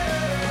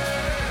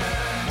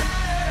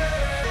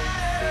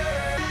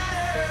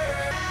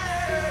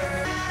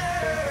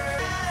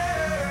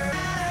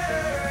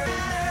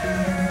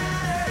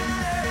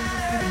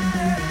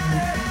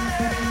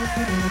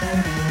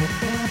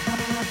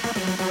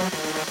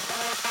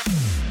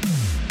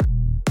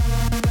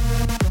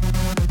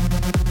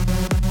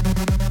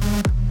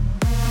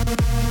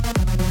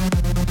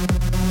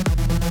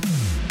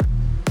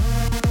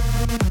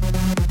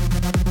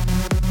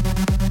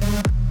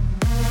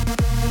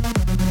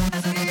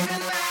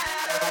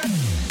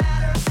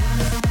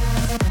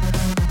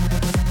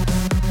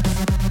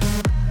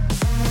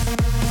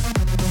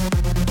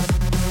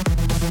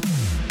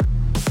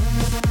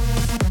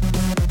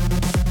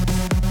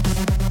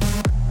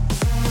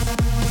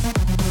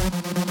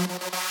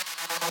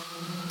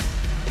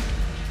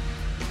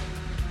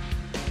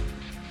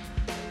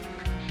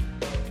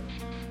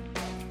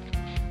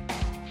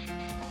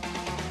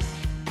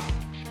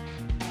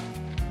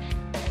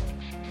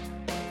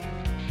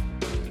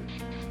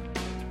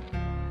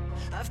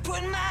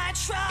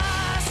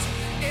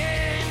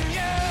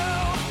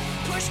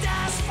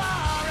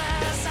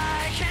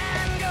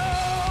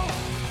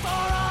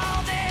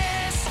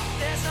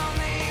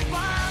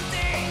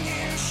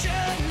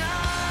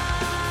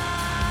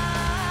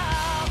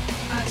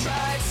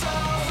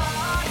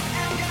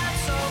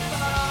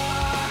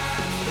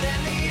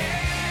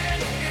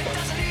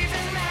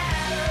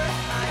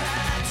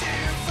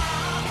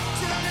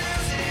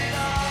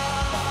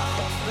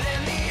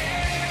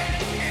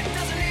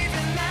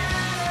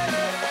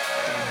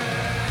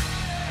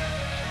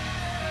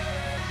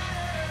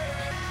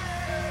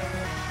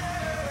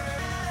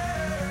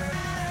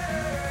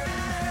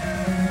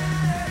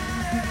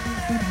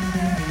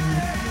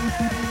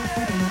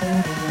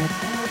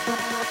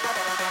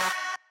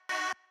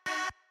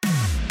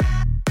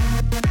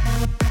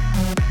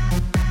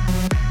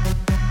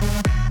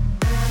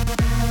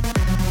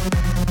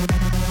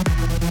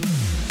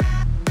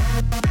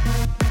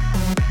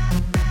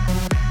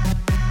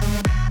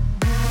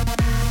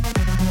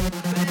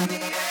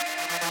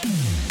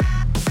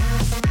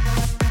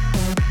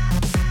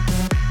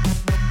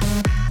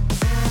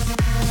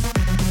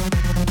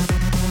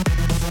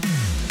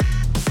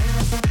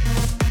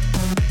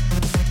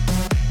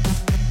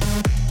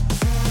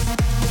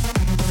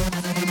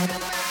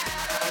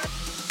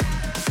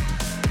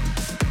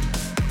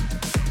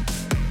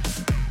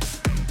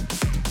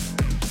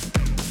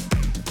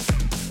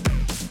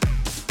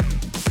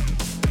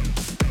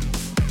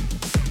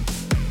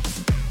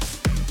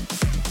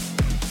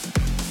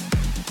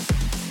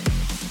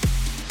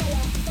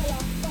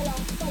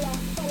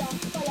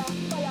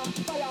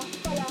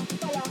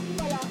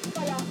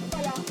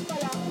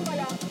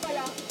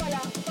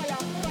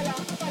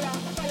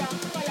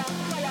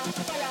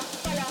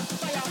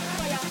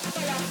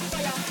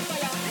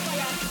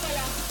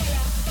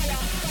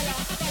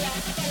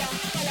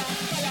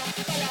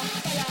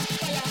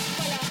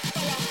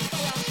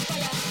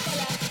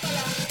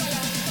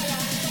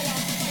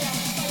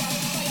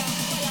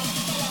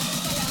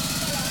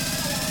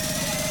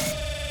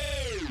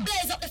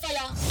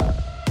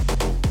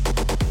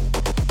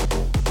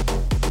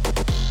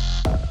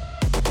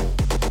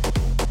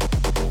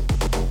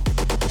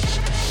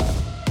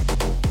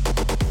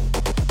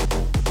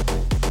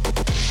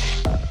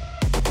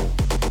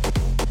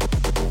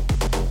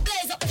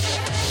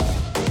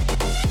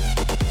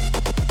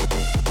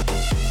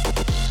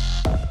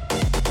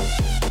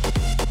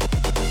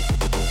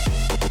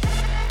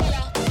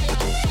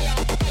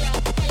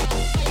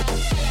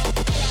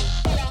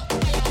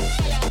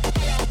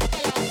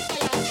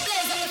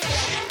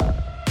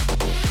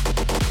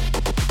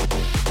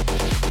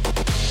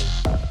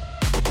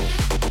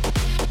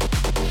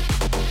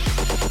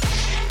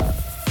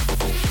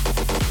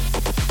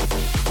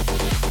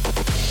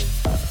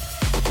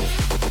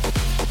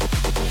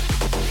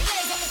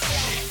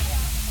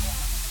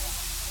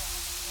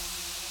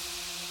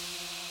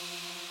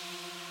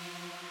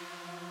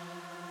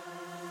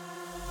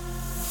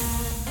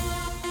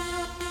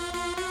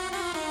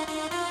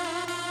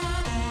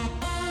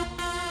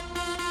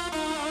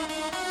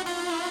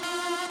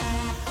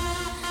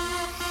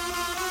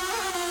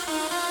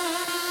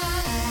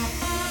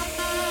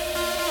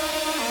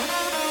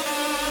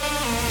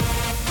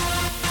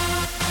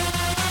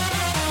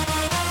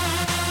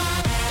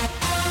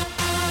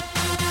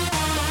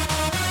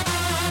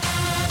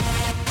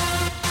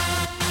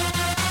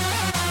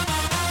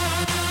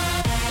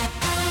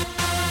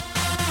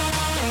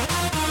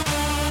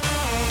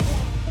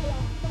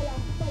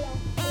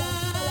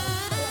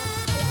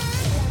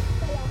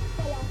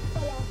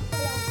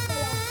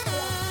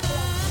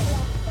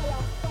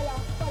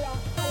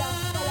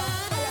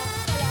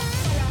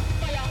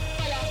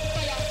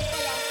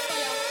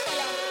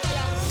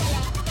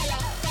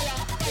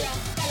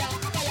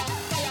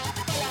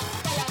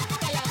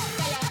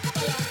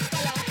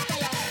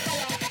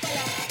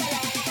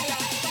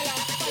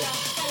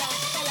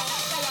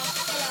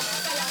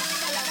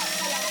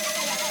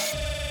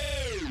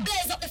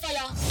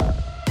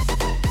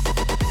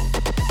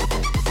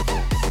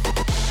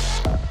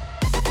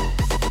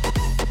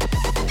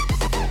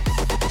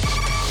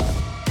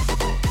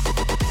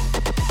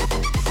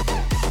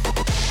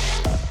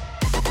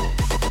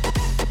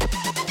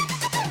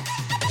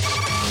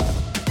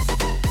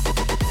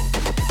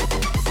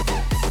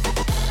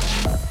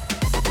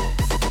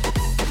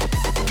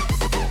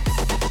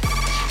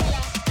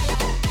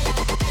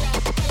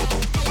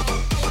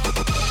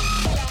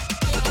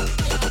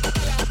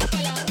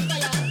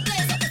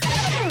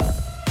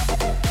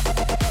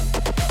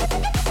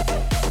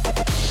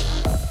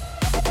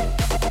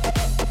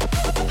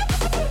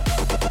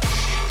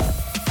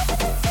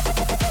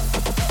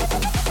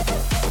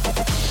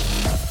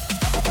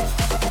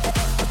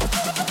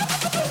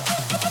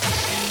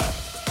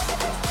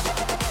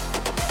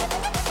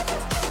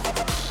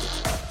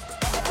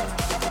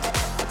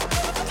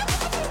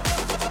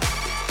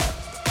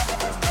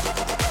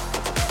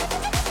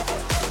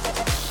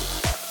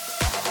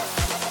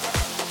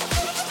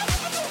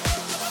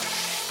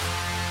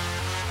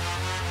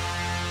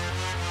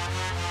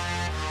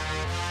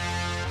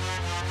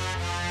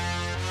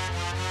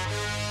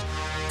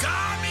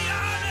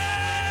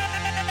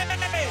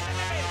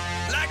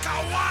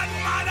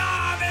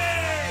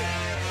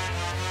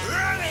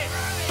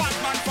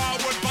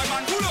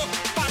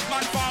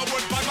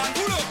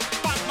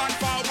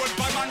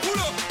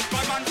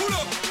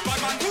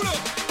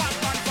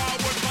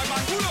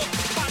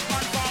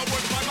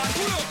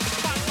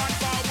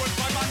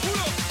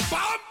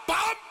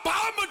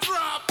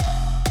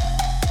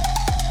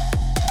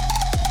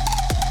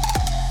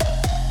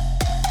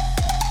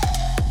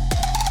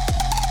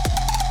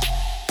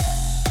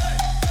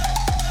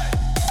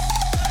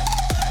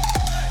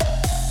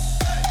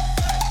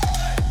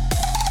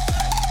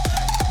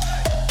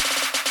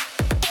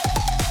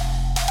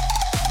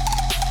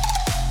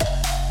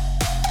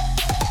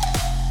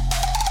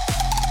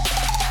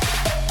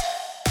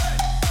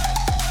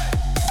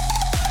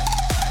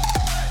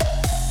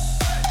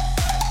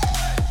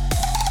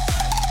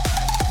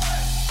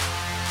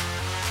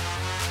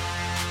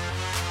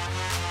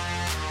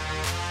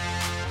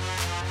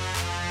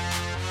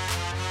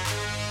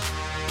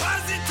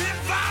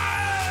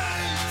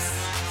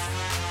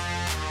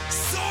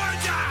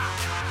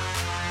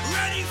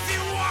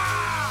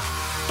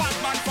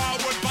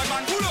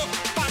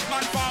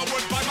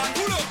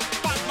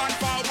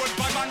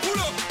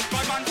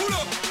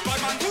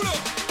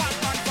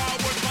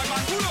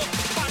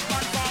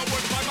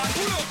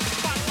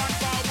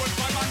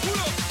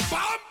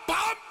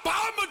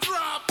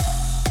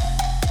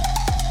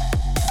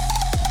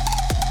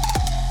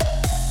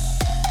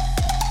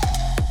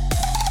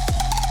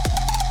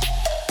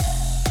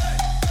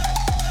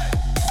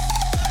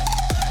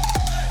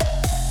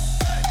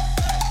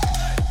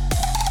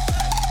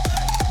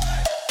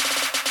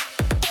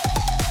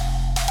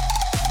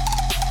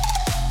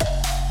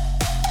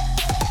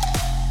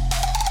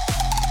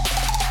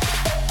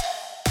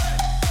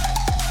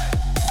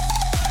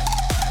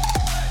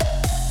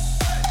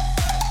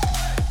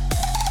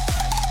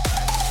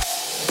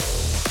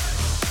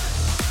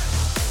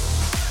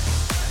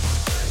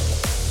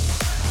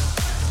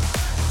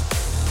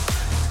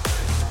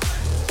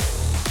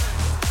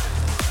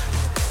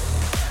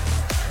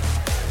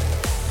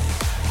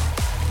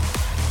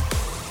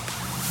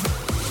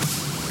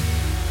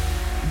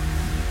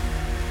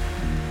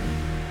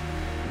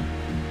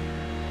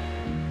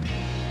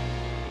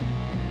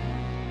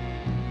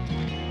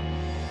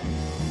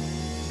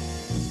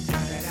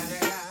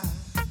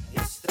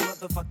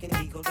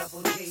motherfucking Eagle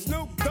Double G.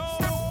 Snoop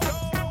Dogg.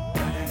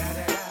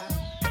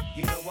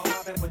 You know I'm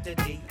mobbing with the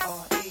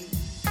D.R.E.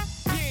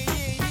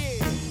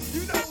 Yeah.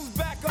 You know who's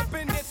back up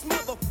in this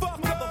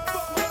motherfucker.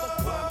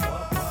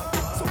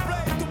 So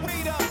blaze the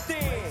weed up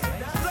then.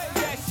 Blaze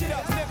that shit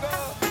up, nigga.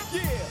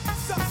 Yeah,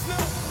 suck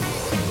Snoop.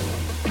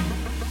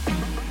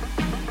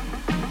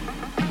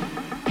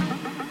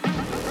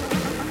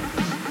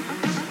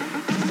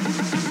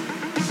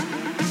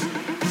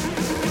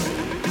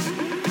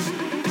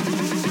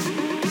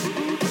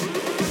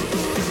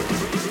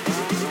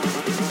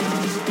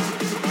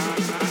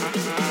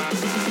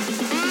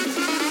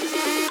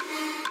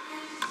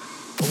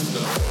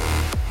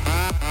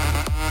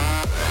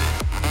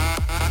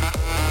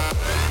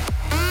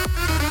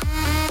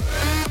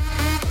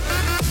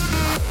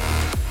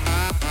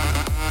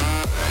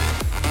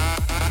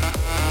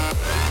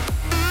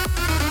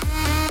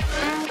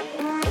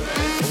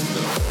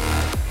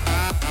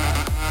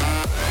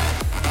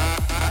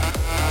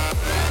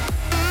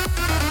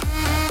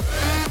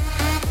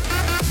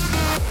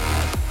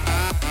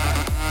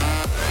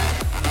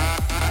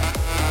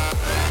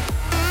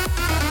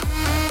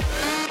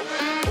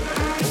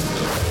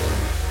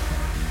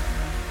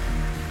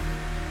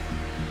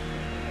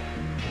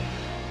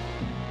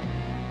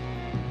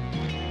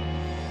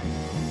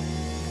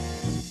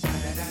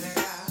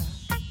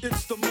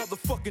 It's the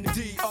motherfucking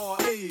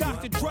D.R.E.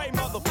 Dr. Dre,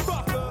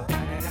 motherfucker.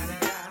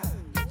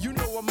 You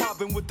know I'm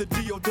mobbing with the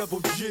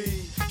D.O.G.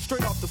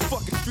 Straight off the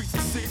fucking streets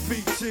of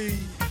CBT.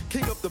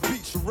 King up the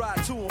beach, you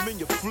ride to him in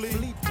your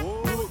fleet.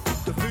 Look,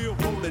 the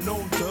field rolling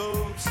on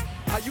dubs.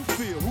 How you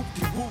feel?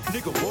 Whoop-de-whoop,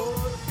 nigga,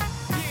 what?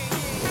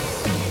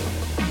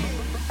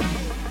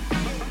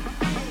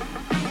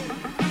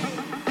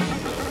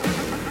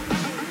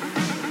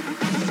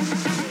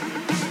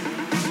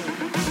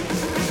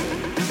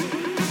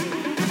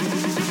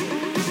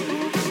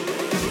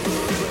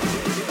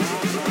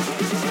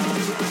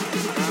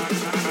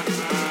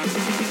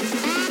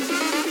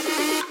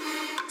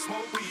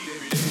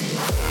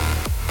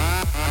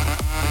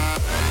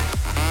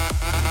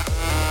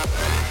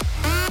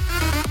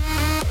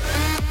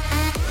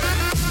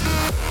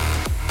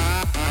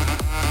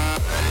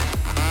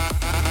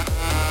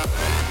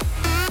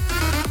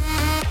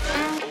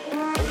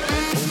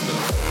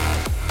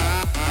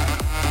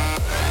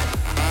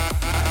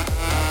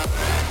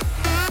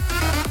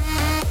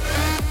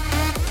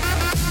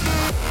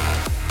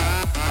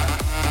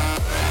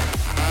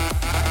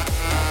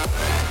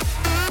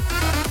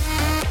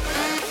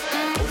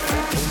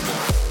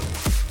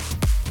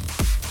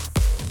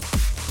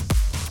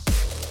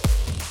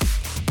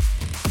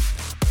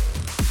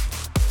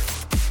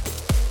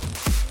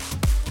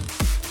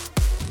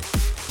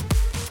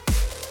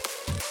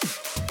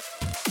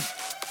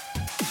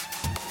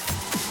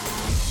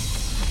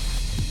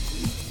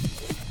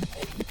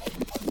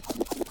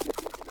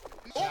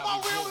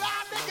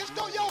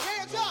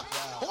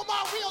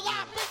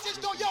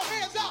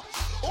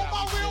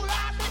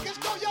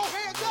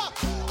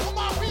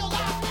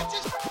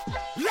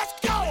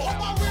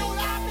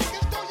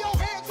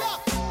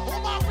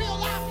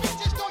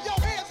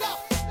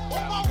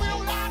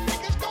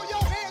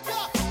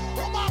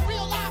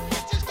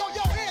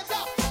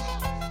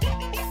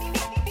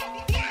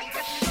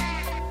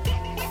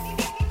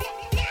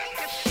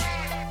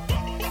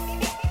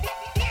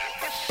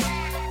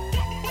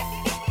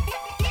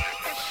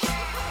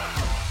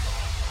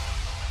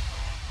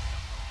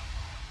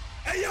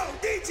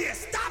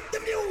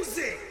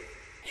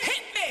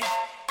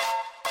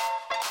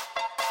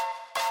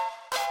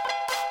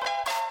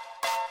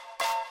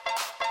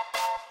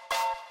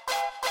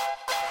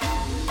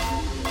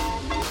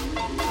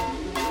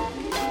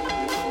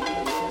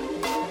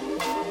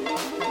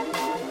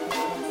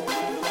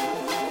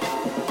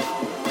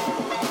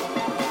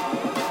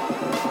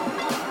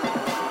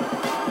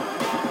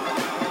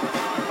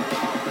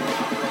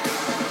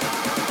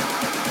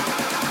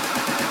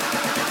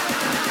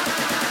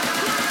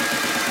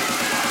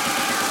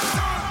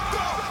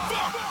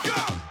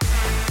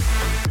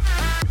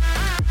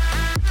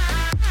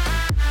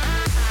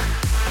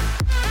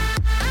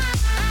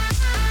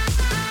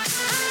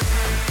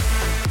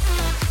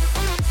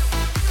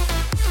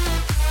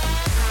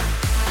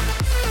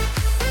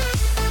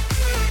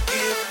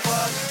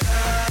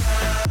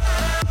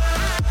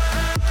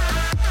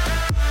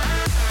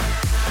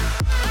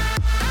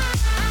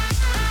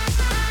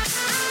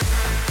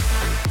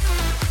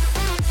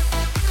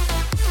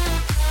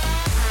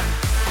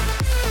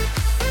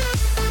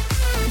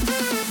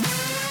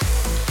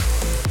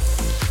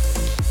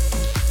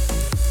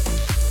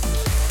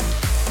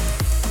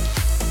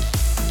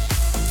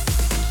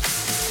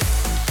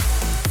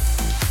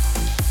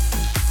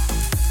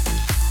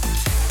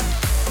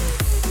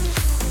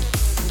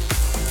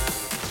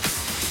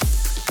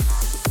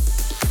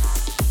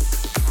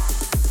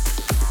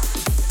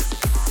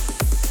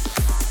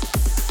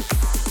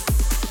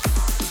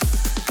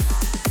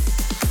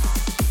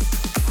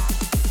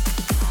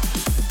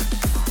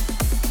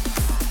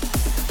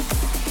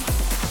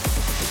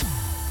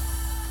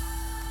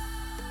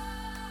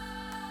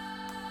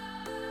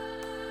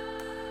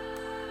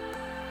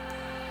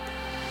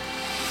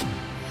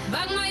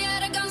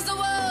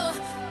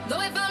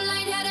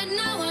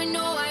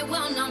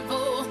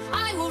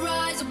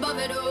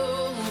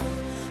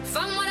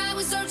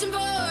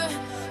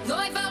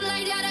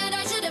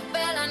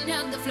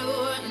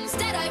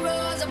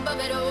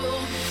 above it all.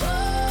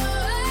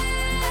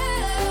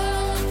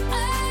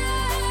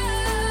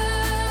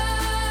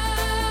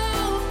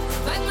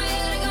 Bang my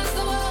head against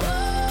the wall.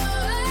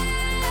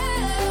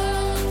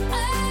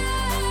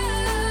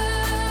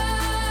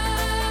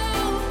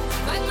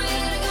 Bang my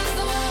head against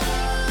the wall.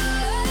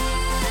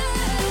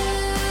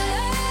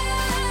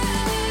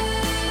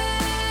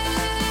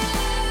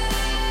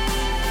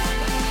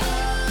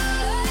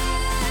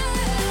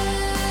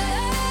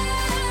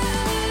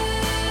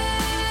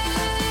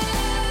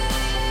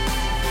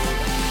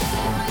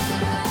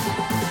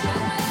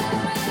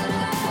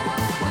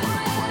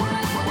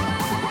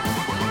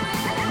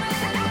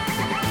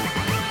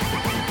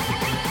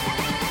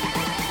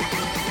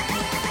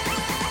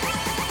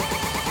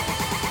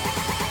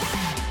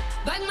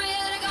 Bang my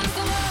head against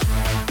the wall.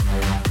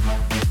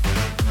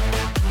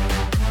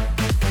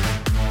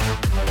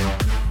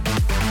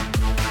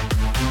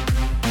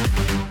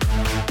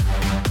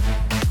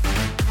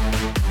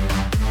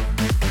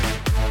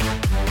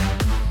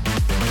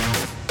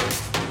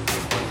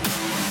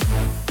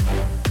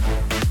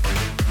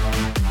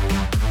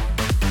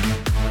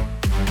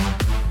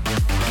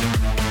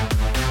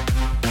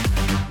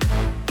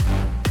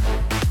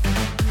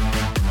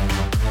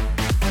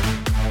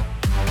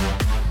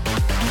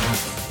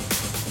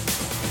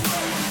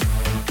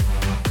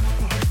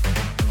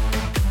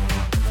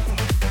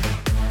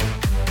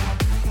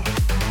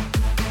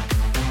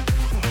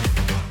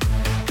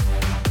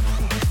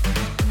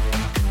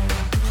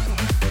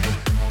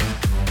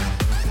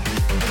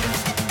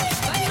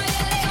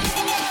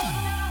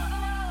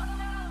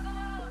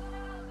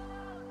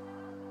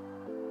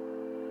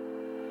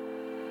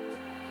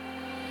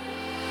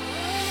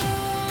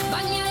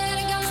 Bang your head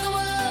against the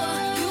wall.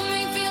 You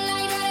may feel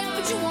lightheaded,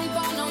 but you won't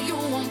fall, no, you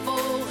won't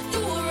fall. You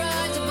will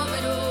rise above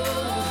it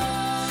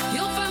all.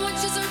 You'll find what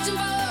you're searching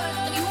for.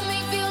 And you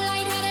may feel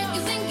lightheaded,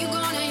 you think you're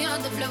gonna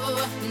hit the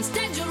floor.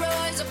 Instead, you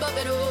rise above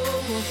it all.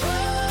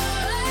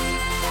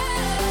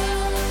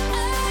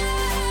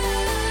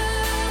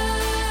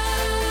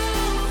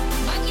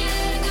 Bang your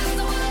head against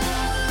the wall.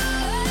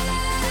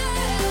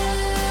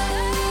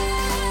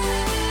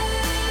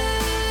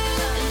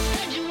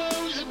 Instead, you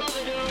rise above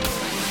it all.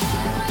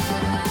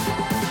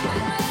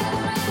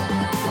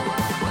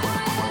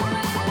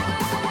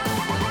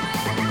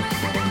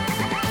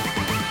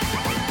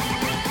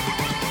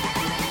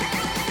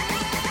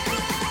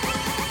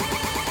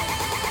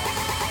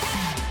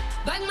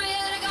 Bang my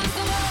head against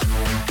the wall.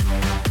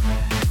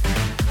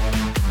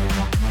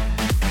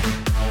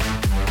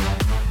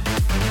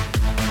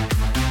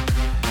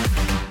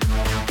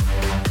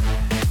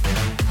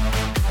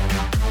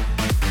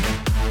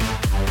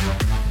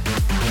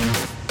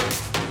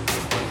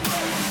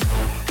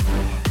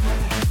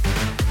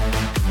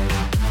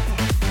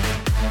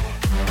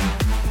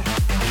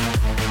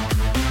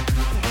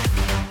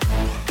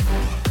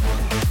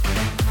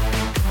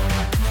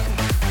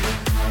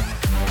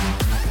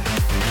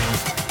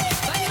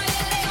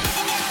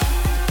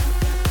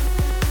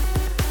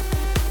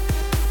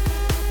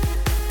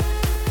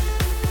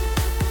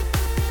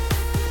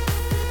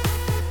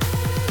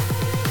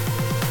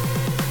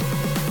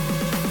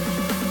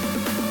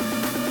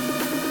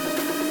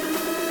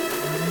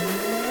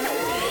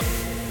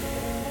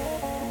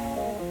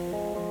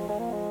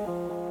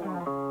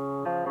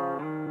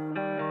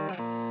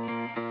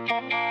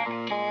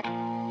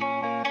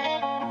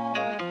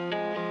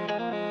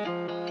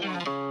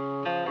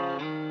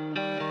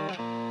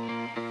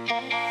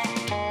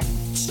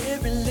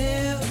 Cherry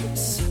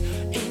lips,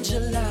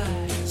 angel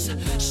eyes.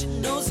 She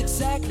knows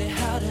exactly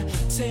how to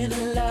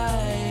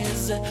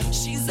tantalize.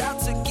 She's out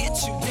to get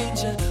you,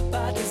 danger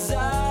by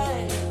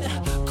design.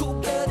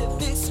 Cold-blooded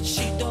vixen,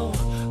 she don't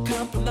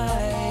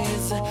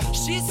compromise.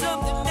 She's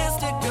something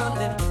mystical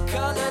in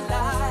color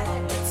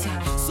lights.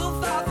 So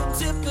far from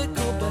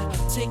typical, but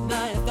take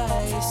my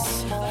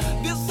advice.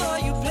 Before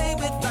you play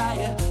with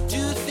fire,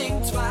 do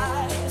think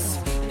twice.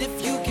 And if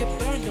you get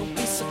burned, don't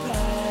be surprised.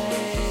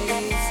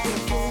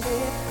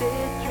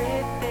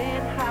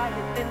 Drifting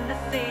higher than the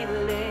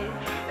ceiling.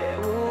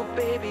 Ooh,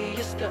 baby,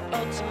 it's the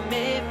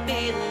ultimate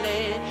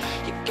feeling.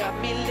 You got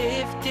me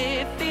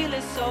lifted,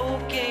 feeling so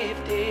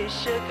gifted.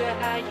 Sugar,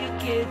 how you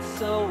get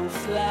so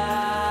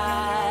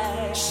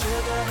fly?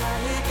 Sugar, how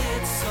you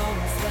get so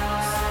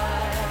fly?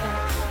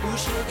 Ooh,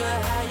 sugar,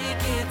 how you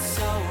get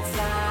so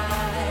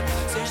fly?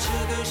 Say,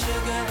 sugar,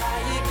 sugar, how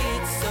you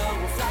get so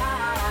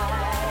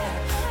fly?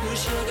 Ooh,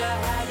 sugar,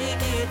 how you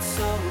get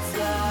so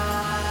fly?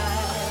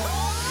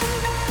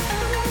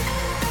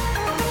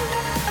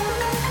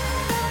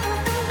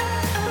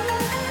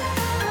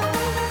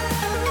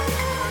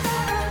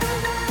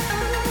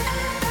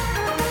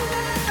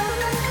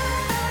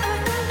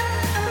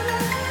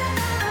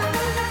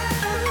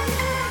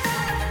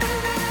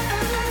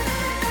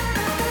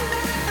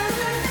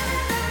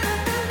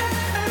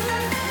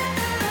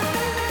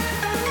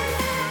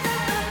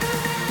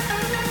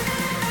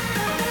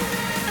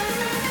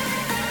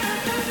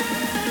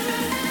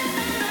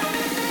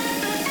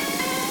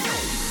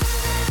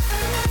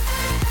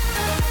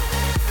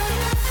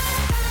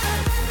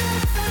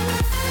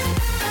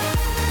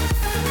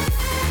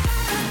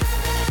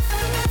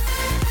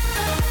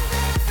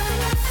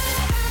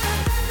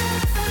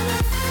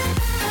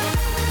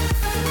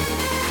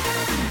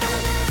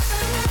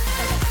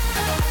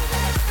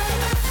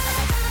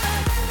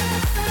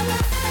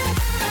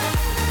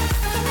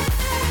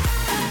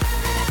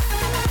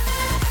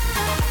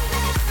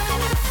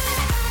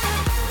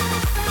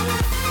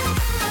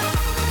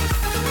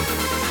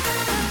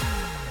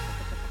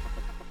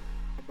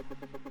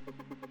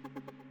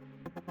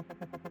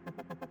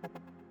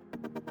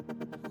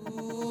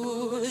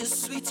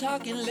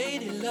 talking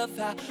lady love,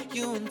 how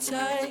you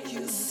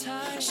entice.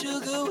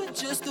 Sugar with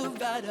just the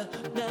right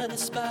amount of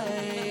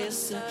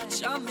spice.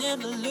 Charm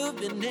and allure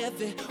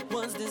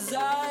everyone's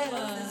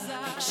desire.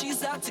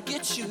 She's out to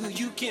get you,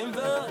 you can't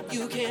run,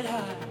 you can't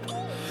hide.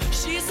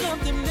 She's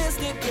something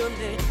mystical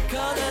in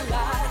color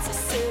lights. I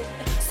said,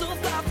 so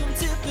far from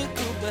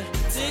typical, but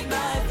take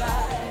my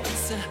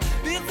advice.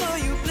 Before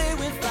you play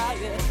with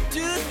fire,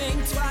 do think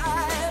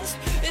twice.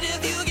 And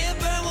if you get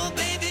burned, well,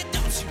 baby,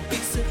 don't you be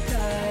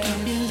surprised. Got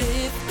me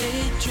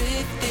lifted,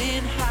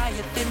 drifting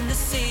higher than the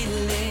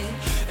ceiling.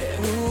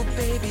 Ooh,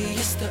 baby,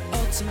 it's the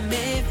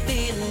ultimate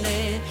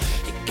feeling.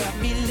 You got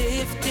me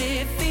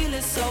lifted,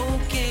 feeling so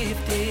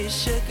gifted.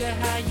 Sugar,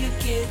 how you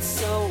get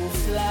so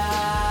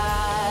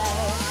fly?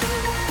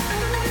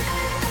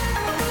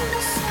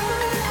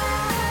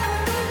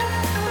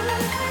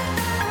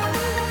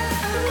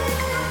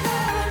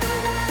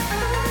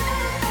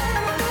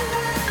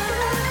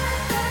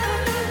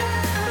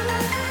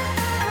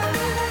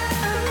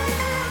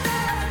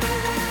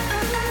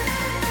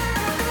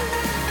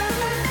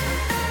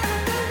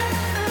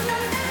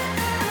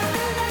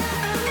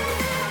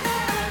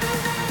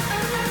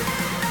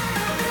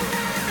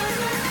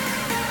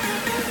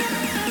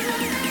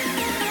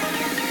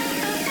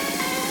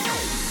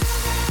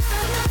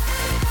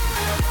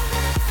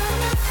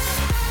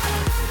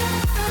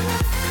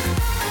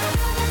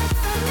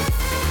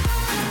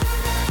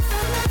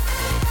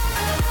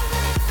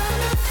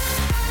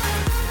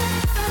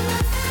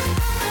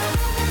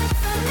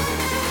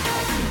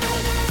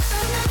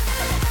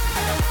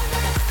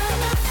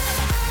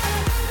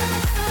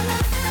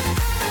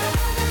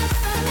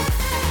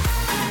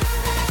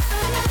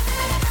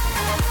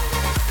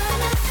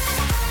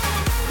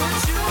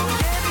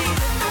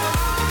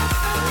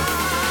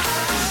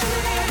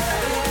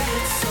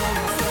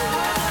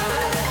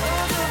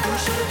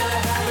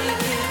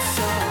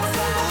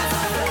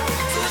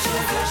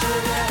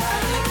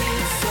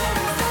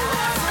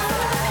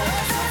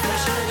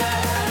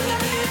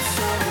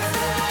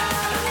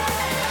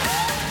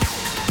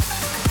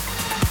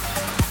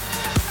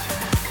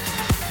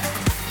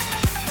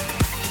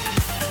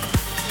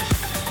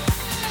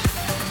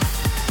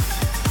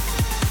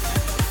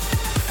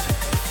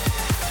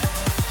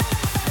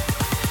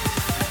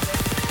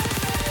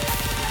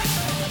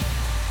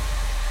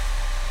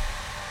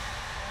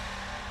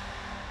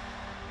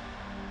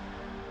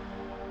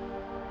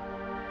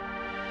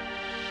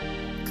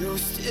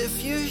 Ghost,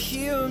 if you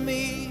hear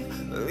me,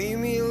 leave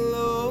me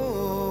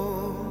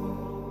alone.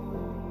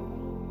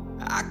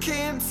 I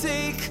can't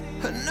take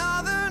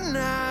another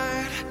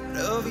night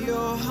of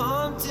your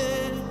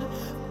haunting.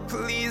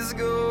 Please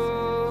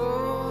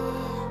go.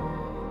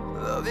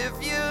 Love,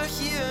 if you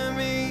hear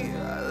me,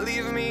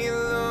 leave me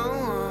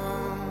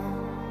alone.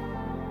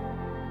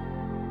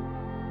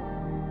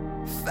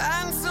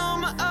 Find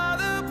some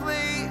other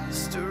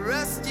place to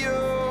rest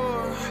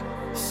your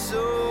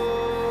soul.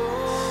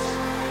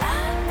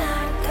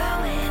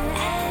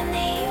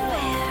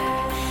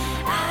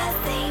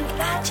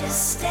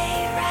 Just stay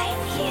right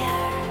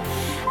here.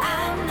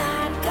 I'm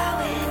not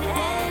going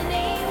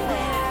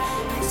anywhere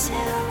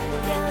until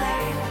you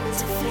learn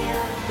to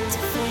feel, to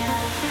feel,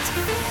 to feel,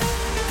 to feel,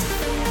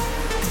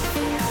 to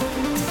feel,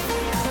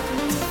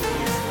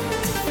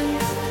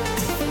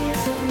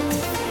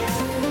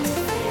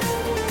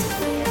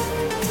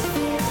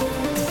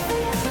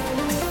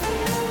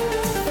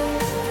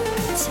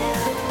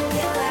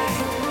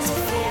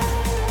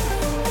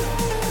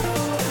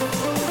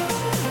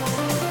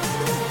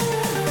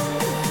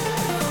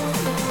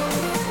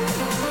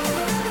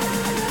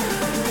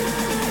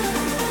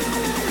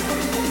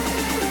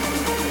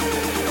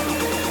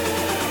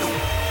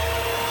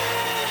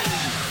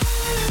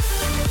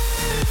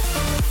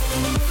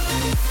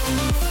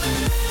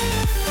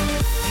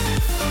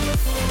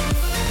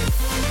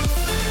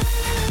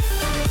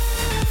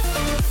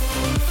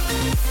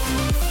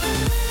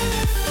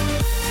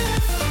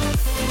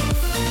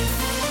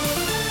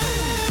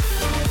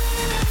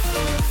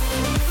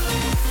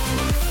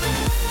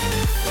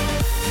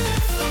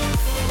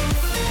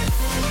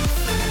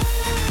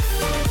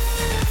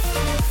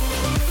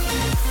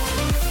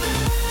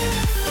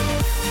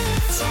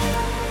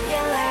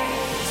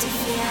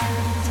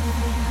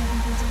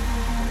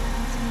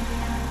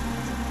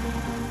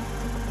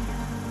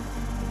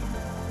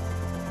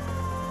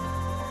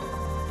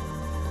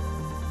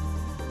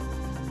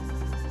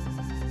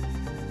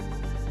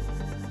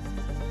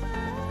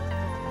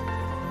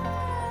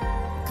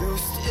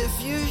 Ghost, if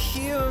you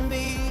hear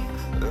me,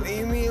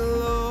 leave me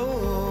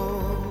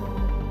alone.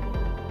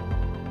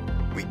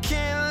 We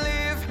can't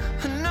live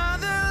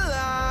another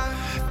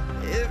life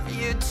if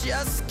you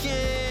just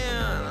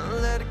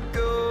can't let it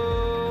go.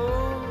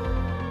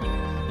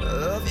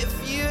 Love, if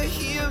you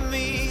hear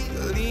me,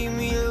 leave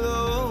me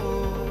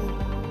alone.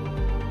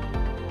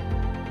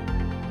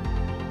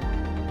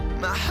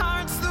 My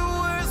heart's the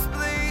worst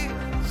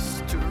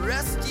place to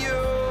rest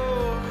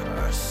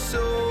your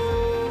soul.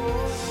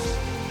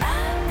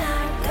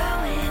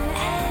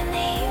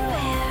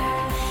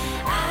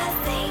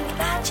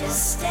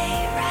 just stay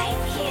right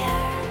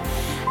here.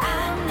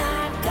 I'm not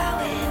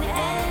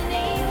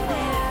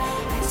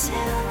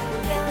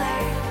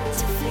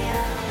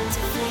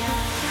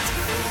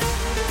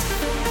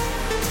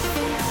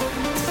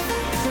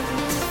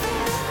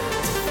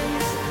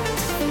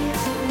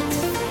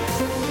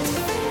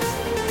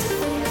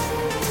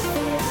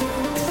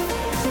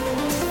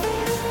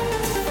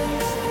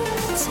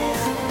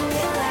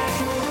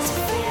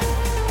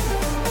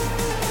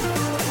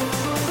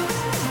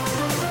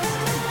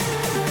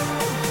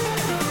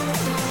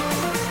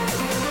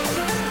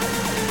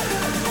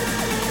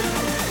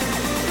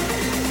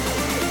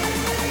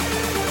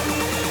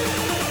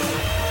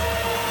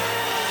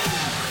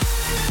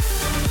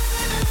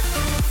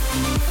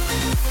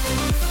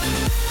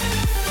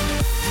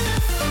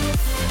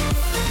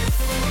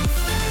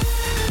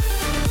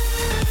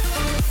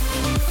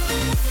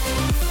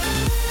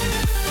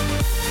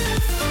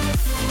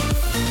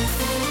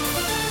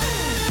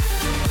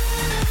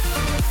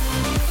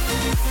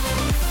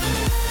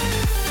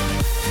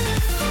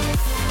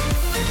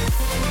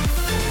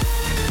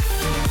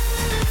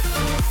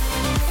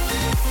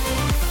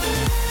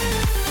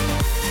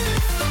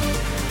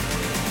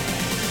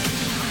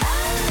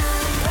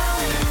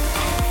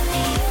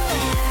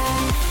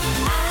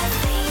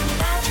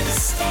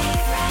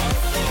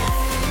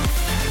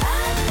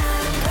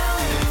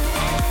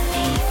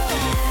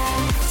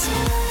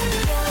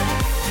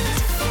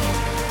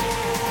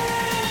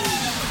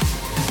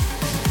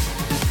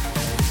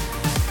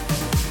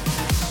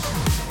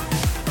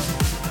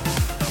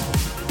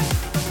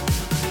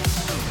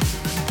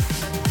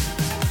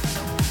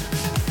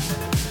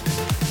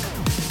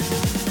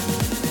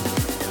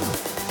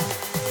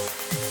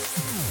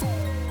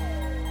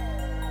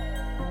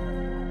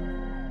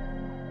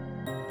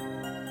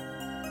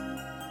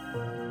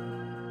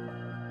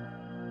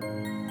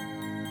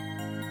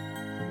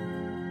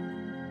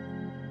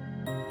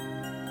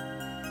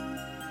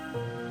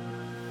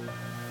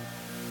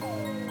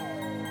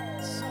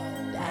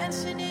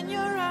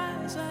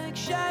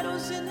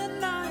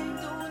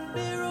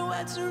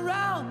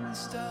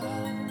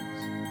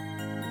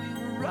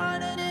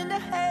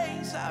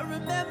I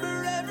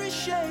remember every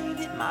shade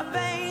in my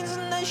veins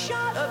and they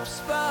shot up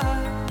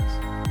sparks.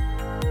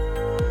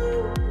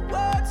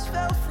 Words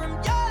fell from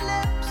your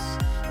lips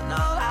and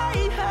all I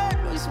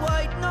heard was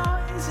white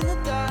noise in the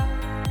dark.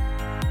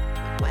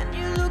 When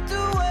you looked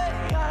away,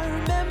 I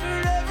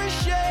remember every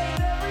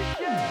shade.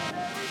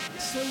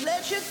 So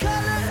let your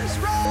colors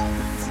roll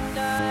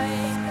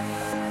tonight.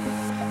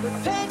 We're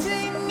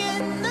painting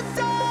in the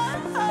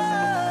dark.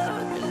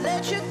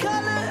 Let your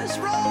colors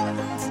roll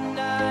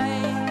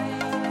tonight.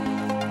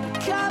 The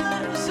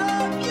colors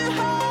of your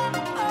heart.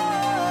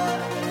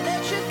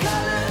 Let your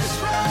colors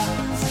roll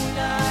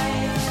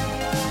tonight.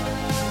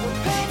 We're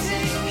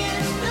painting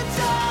in the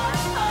dark.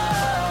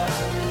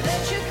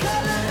 Let your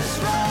colors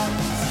roll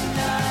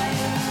tonight.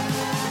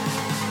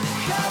 The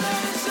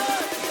colors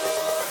of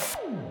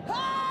your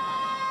heart.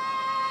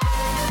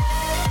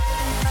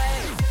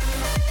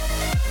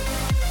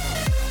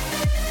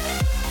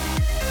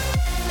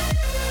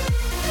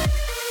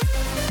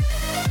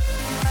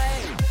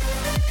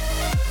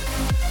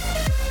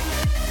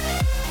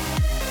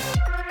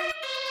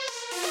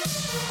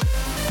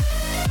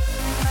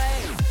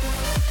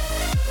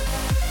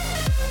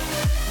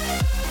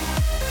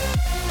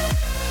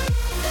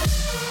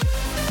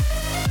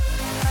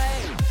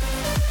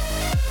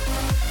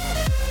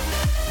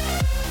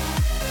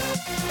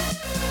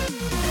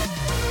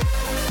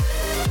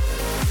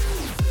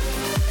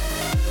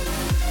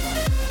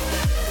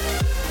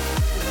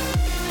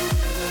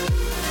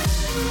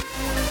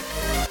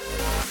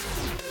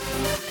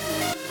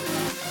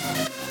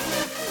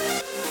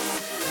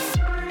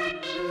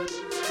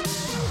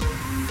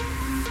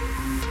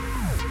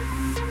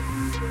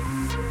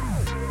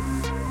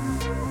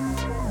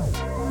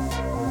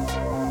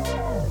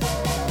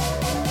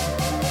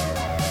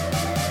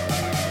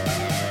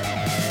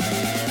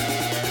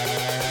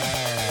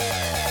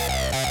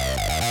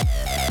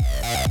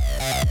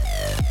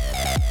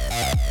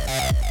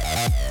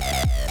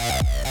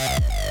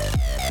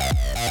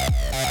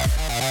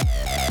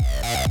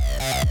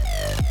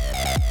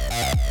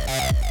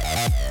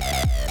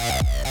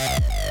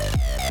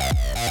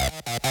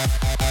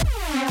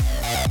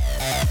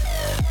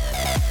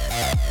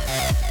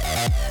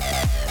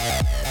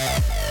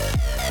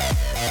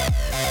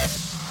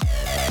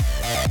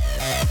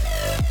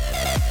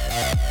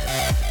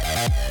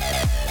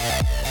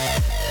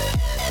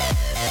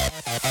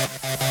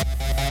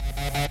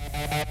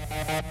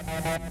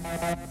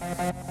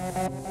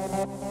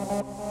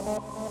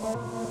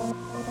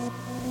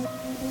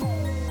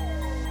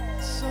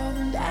 Saw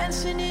them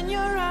dancing in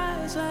your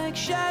eyes like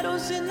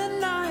shadows in the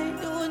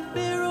night, doing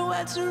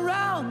pirouettes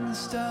around the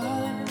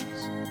stars.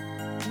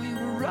 We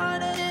were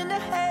running in the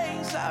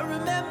haze. I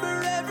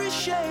remember every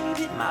shade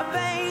in my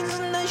veins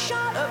and they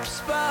shot up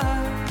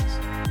sparks.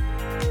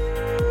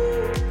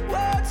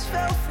 Words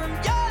fell from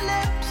your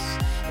lips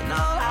and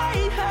all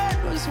I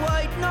heard was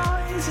white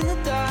noise in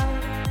the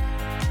dark.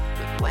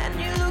 But when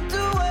you looked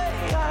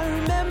away, I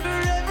remember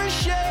every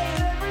shade.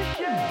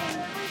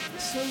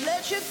 So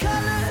let your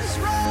colors